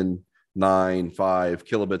 11, 9, 5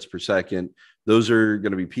 kilobits per second. Those are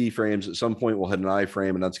going to be P frames. At some point, we'll hit an I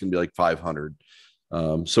frame, and that's going to be like 500.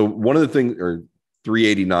 So one of the things, or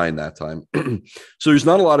 389 that time. So there's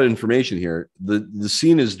not a lot of information here. The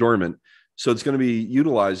scene is dormant. So it's going to be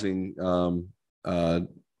utilizing,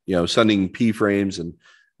 sending P frames. And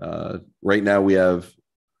right now we have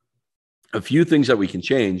a few things that we can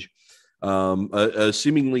change. A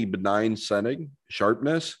seemingly benign setting,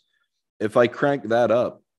 sharpness. If I crank that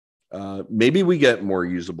up, maybe we get more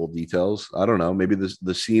usable details. I don't know. Maybe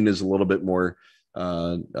the scene is a little bit more,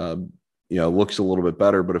 looks a little bit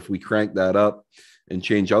better. But if we crank that up and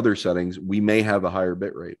change other settings, we may have a higher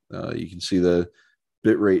bit rate. You can see the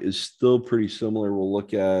bit rate is still pretty similar. We'll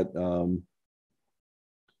look at the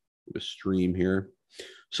stream here.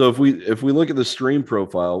 So if we look at the stream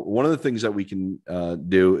profile, one of the things that we can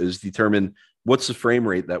do is determine what's the frame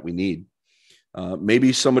rate that we need.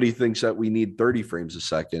 Maybe somebody thinks that we need 30 frames a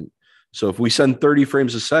second. So if we send 30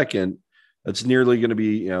 frames a second, that's nearly going to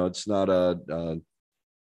be, it's not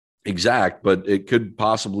exact, but it could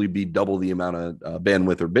possibly be double the amount of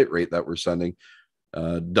bandwidth or bit rate that we're sending,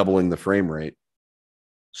 doubling the frame rate.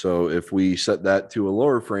 So if we set that to a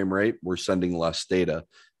lower frame rate, we're sending less data.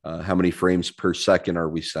 How many frames per second are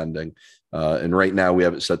we sending? And right now we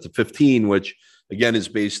have it set to 15, which again is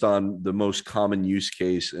based on the most common use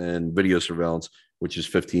case in video surveillance, which is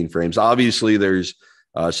 15 frames. Obviously, there's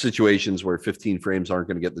situations where 15 frames aren't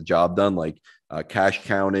going to get the job done, like cash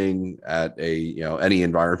counting at any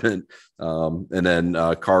environment, and then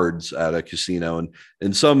cards at a casino.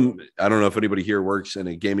 And some, I don't know if anybody here works in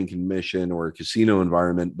a gaming commission or a casino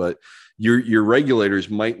environment, but your regulators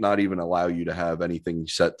might not even allow you to have anything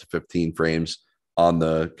set to 15 frames on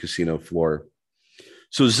the casino floor.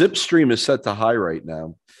 So zip stream is set to high right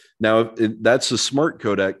now. Now, that's the smart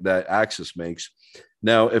codec that Axis makes.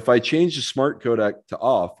 Now, if I change the smart codec to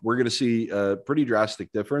off, we're going to see a pretty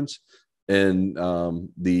drastic difference in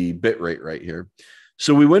the bit rate right here.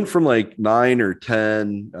 So we went from like 9 or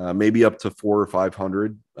 10, maybe up to 400 or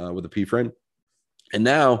 500 with a P frame. And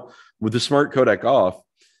now with the smart codec off,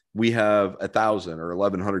 we have 1,000 or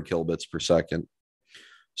 1,100 kilobits per second.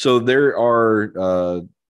 So there are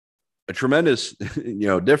a tremendous,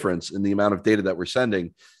 difference in the amount of data that we're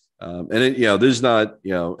sending. There's not,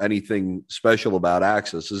 anything special about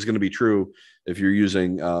Axis. This is going to be true if you're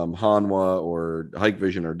using Hanwha or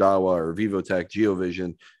Hikvision or Dahua or Vivotech,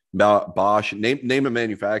 GeoVision, Bosch, name a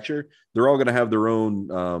manufacturer. They're all going to have their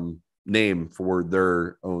own name for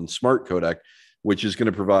their own smart codec, which is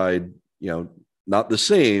going to provide, not the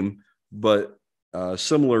same, but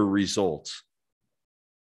similar results.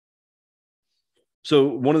 So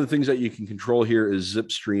one of the things that you can control here is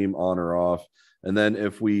zip stream on or off. And then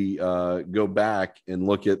if we go back and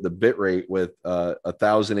look at the bit rate with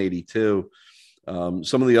 1082,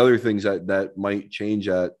 some of the other things that might change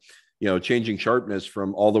at, changing sharpness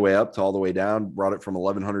from all the way up to all the way down, brought it from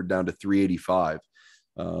 1100 down to 385.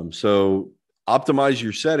 So optimize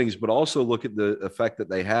your settings, but also look at the effect that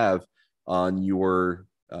they have on your,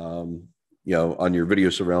 on your video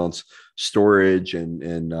surveillance storage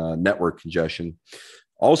and network congestion.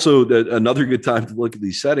 Also, another good time to look at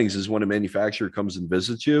these settings is when a manufacturer comes and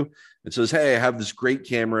visits you and says, hey, I have this great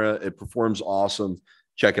camera. It performs awesome.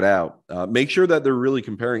 Check it out. Make sure that they're really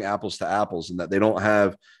comparing apples to apples and that they don't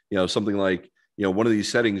have, something like, one of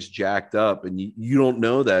these settings jacked up and you don't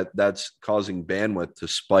know that that's causing bandwidth to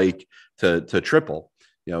spike to triple.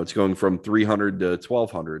 It's going from 300 to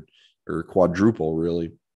 1,200 or quadruple,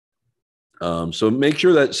 really. So make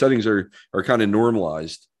sure that settings are kind of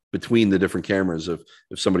normalized between the different cameras if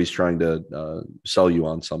somebody's trying to sell you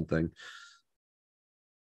on something.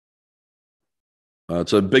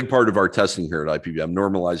 It's a big part of our testing here at IPVM,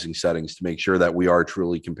 normalizing settings to make sure that we are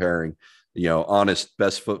truly comparing, honest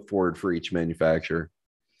best foot forward for each manufacturer.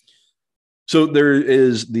 So there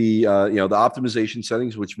is the the optimization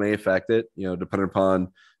settings, which may affect it, depending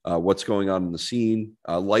upon what's going on in the scene.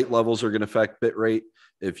 Light levels are going to affect bit rate.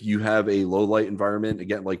 If you have a low light environment,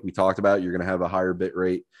 again, like we talked about, you're going to have a higher bit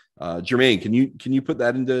rate. Jermaine, can you put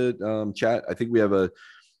that into chat? I think we have a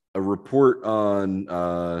report on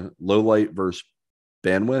low light versus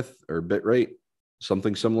bandwidth or bit rate,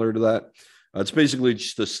 something similar to that. It's basically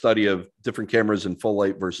just a study of different cameras in full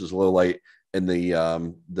light versus low light and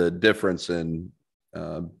the difference in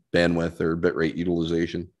bandwidth or bit rate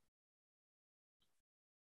utilization.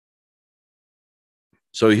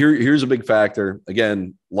 So here's a big factor.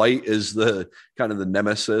 Again, light is the kind of the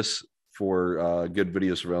nemesis for good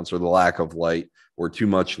video surveillance, or the lack of light or too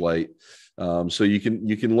much light. So you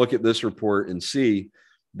can look at this report and see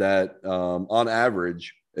that on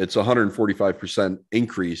average, it's 145%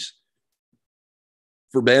 increase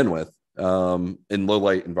for bandwidth in low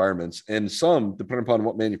light environments. And some, depending upon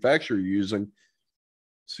what manufacturer you're using,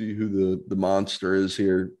 see who the monster is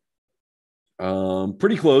here.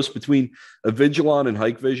 Pretty close between a Vigilon and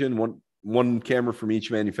Hikvision, one camera from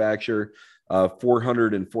each manufacturer,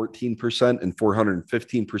 414% and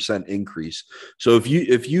 415% increase. So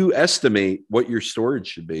if you estimate what your storage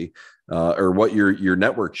should be, or what your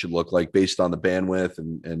network should look like based on the bandwidth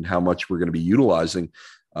and how much we're going to be utilizing,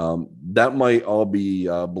 that might all be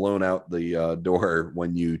blown out the door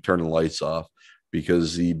when you turn the lights off,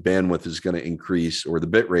 because the bandwidth is going to increase, or the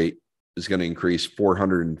bit rate is going to increase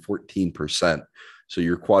 414%. So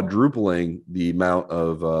you're quadrupling the amount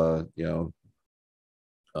of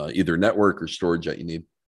either network or storage that you need.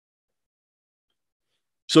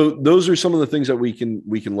 So those are some of the things that we can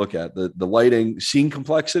look at. The lighting, scene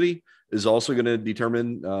complexity is also going to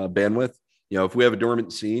determine bandwidth. If we have a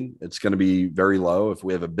dormant scene, it's going to be very low. If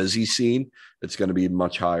we have a busy scene, it's going to be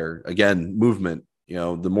much higher. Again, movement.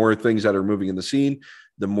 The more things that are moving in the scene,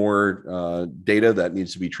 the more data that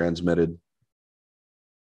needs to be transmitted.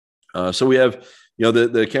 So we have,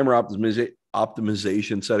 the camera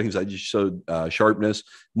optimization settings. I just showed sharpness.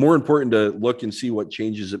 More important to look and see what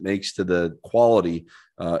changes it makes to the quality.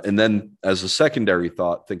 And then as a secondary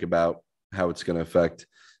thought, think about how it's going to affect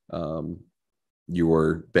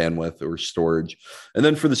your bandwidth or storage. And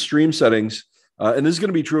then for the stream settings, and this is going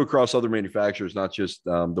to be true across other manufacturers, not just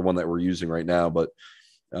the one that we're using right now, but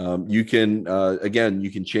you can, again,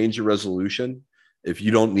 you can change the resolution. If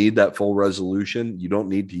you don't need that full resolution, you don't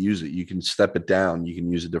need to use it. You can step it down. You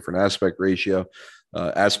can use a different aspect ratio.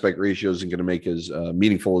 Aspect ratio isn't going to make as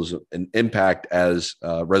meaningful as an impact as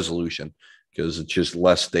resolution, because it's just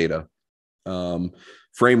less data.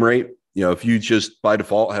 Frame rate, if you just by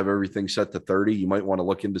default have everything set to 30, you might want to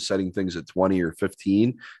look into setting things at 20 or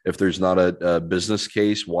 15 if there's not a business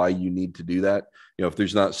case why you need to do that. If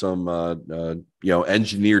there's not some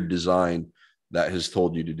engineered design that has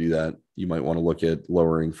told you to do that, you might want to look at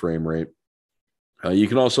lowering frame rate. You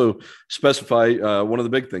can also specify one of the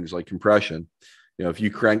big things like compression. If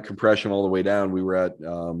you crank compression all the way down, we were at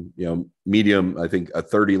medium, I think a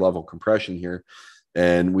 30 level compression here,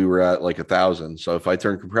 and we were at like 1,000. So if I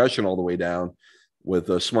turn compression all the way down with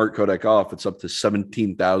a smart codec off, it's up to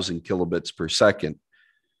 17,000 kilobits per second.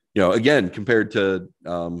 Again, compared to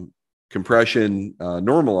compression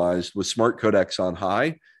normalized with smart codecs on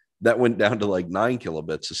high, that went down to like 9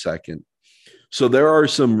 kilobits a second. So there are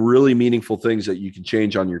some really meaningful things that you can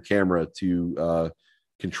change on your camera to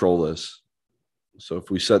control this. So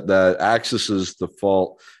if we set that axis as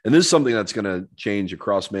default, and this is something that's going to change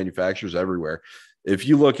across manufacturers everywhere. If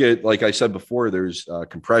you look at, like I said before, there's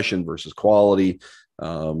compression versus quality,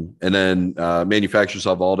 and then manufacturers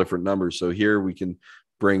have all different numbers. So here we can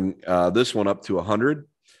bring this one up to 100.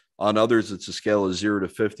 On others, it's a scale of 0 to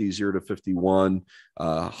 50, 0 to 51,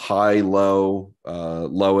 high, low,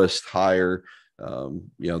 lowest, higher.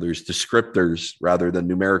 There's descriptors rather than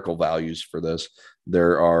numerical values for this.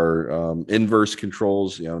 There are inverse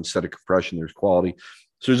controls, instead of compression, there's quality.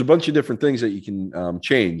 So there's a bunch of different things that you can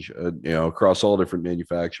change, across all different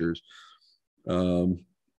manufacturers. So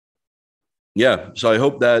I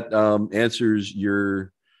hope that answers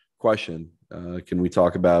your question. Can we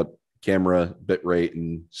talk about camera bit rate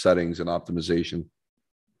and settings and optimization?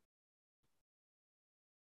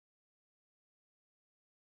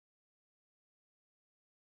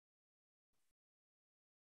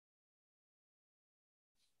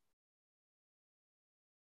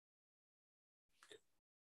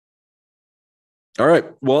 All right.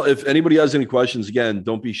 Well, if anybody has any questions, again,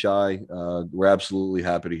 don't be shy. We're absolutely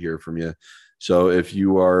happy to hear from you. So if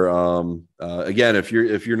you are, again, if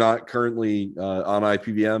you're not currently on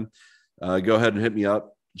IPVM, go ahead and hit me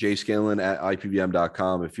up,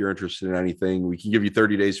 jscanlon@ipvm.com. If you're interested in anything, we can give you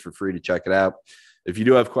 30 days for free to check it out. If you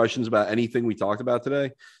do have questions about anything we talked about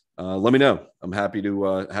today, let me know. I'm happy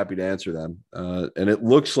to answer them. And it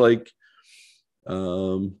looks like,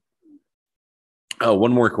 oh,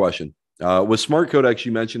 one more question. With smart codecs,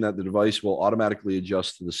 you mentioned that the device will automatically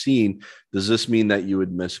adjust to the scene. Does this mean that you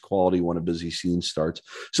would miss quality when a busy scene starts?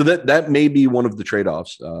 So that may be one of the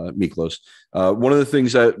trade-offs, Miklos. One of the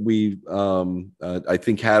things that we, I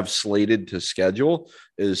think, have slated to schedule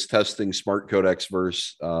is testing smart codecs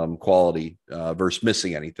versus quality versus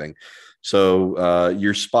missing anything. So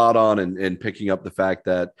you're spot on in picking up the fact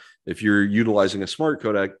that if you're utilizing a smart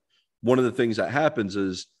codec, one of the things that happens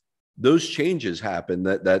is those changes happen,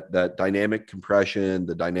 that dynamic compression,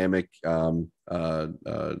 the dynamic iframe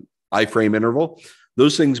interval,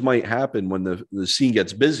 those things might happen when the scene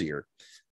gets busier.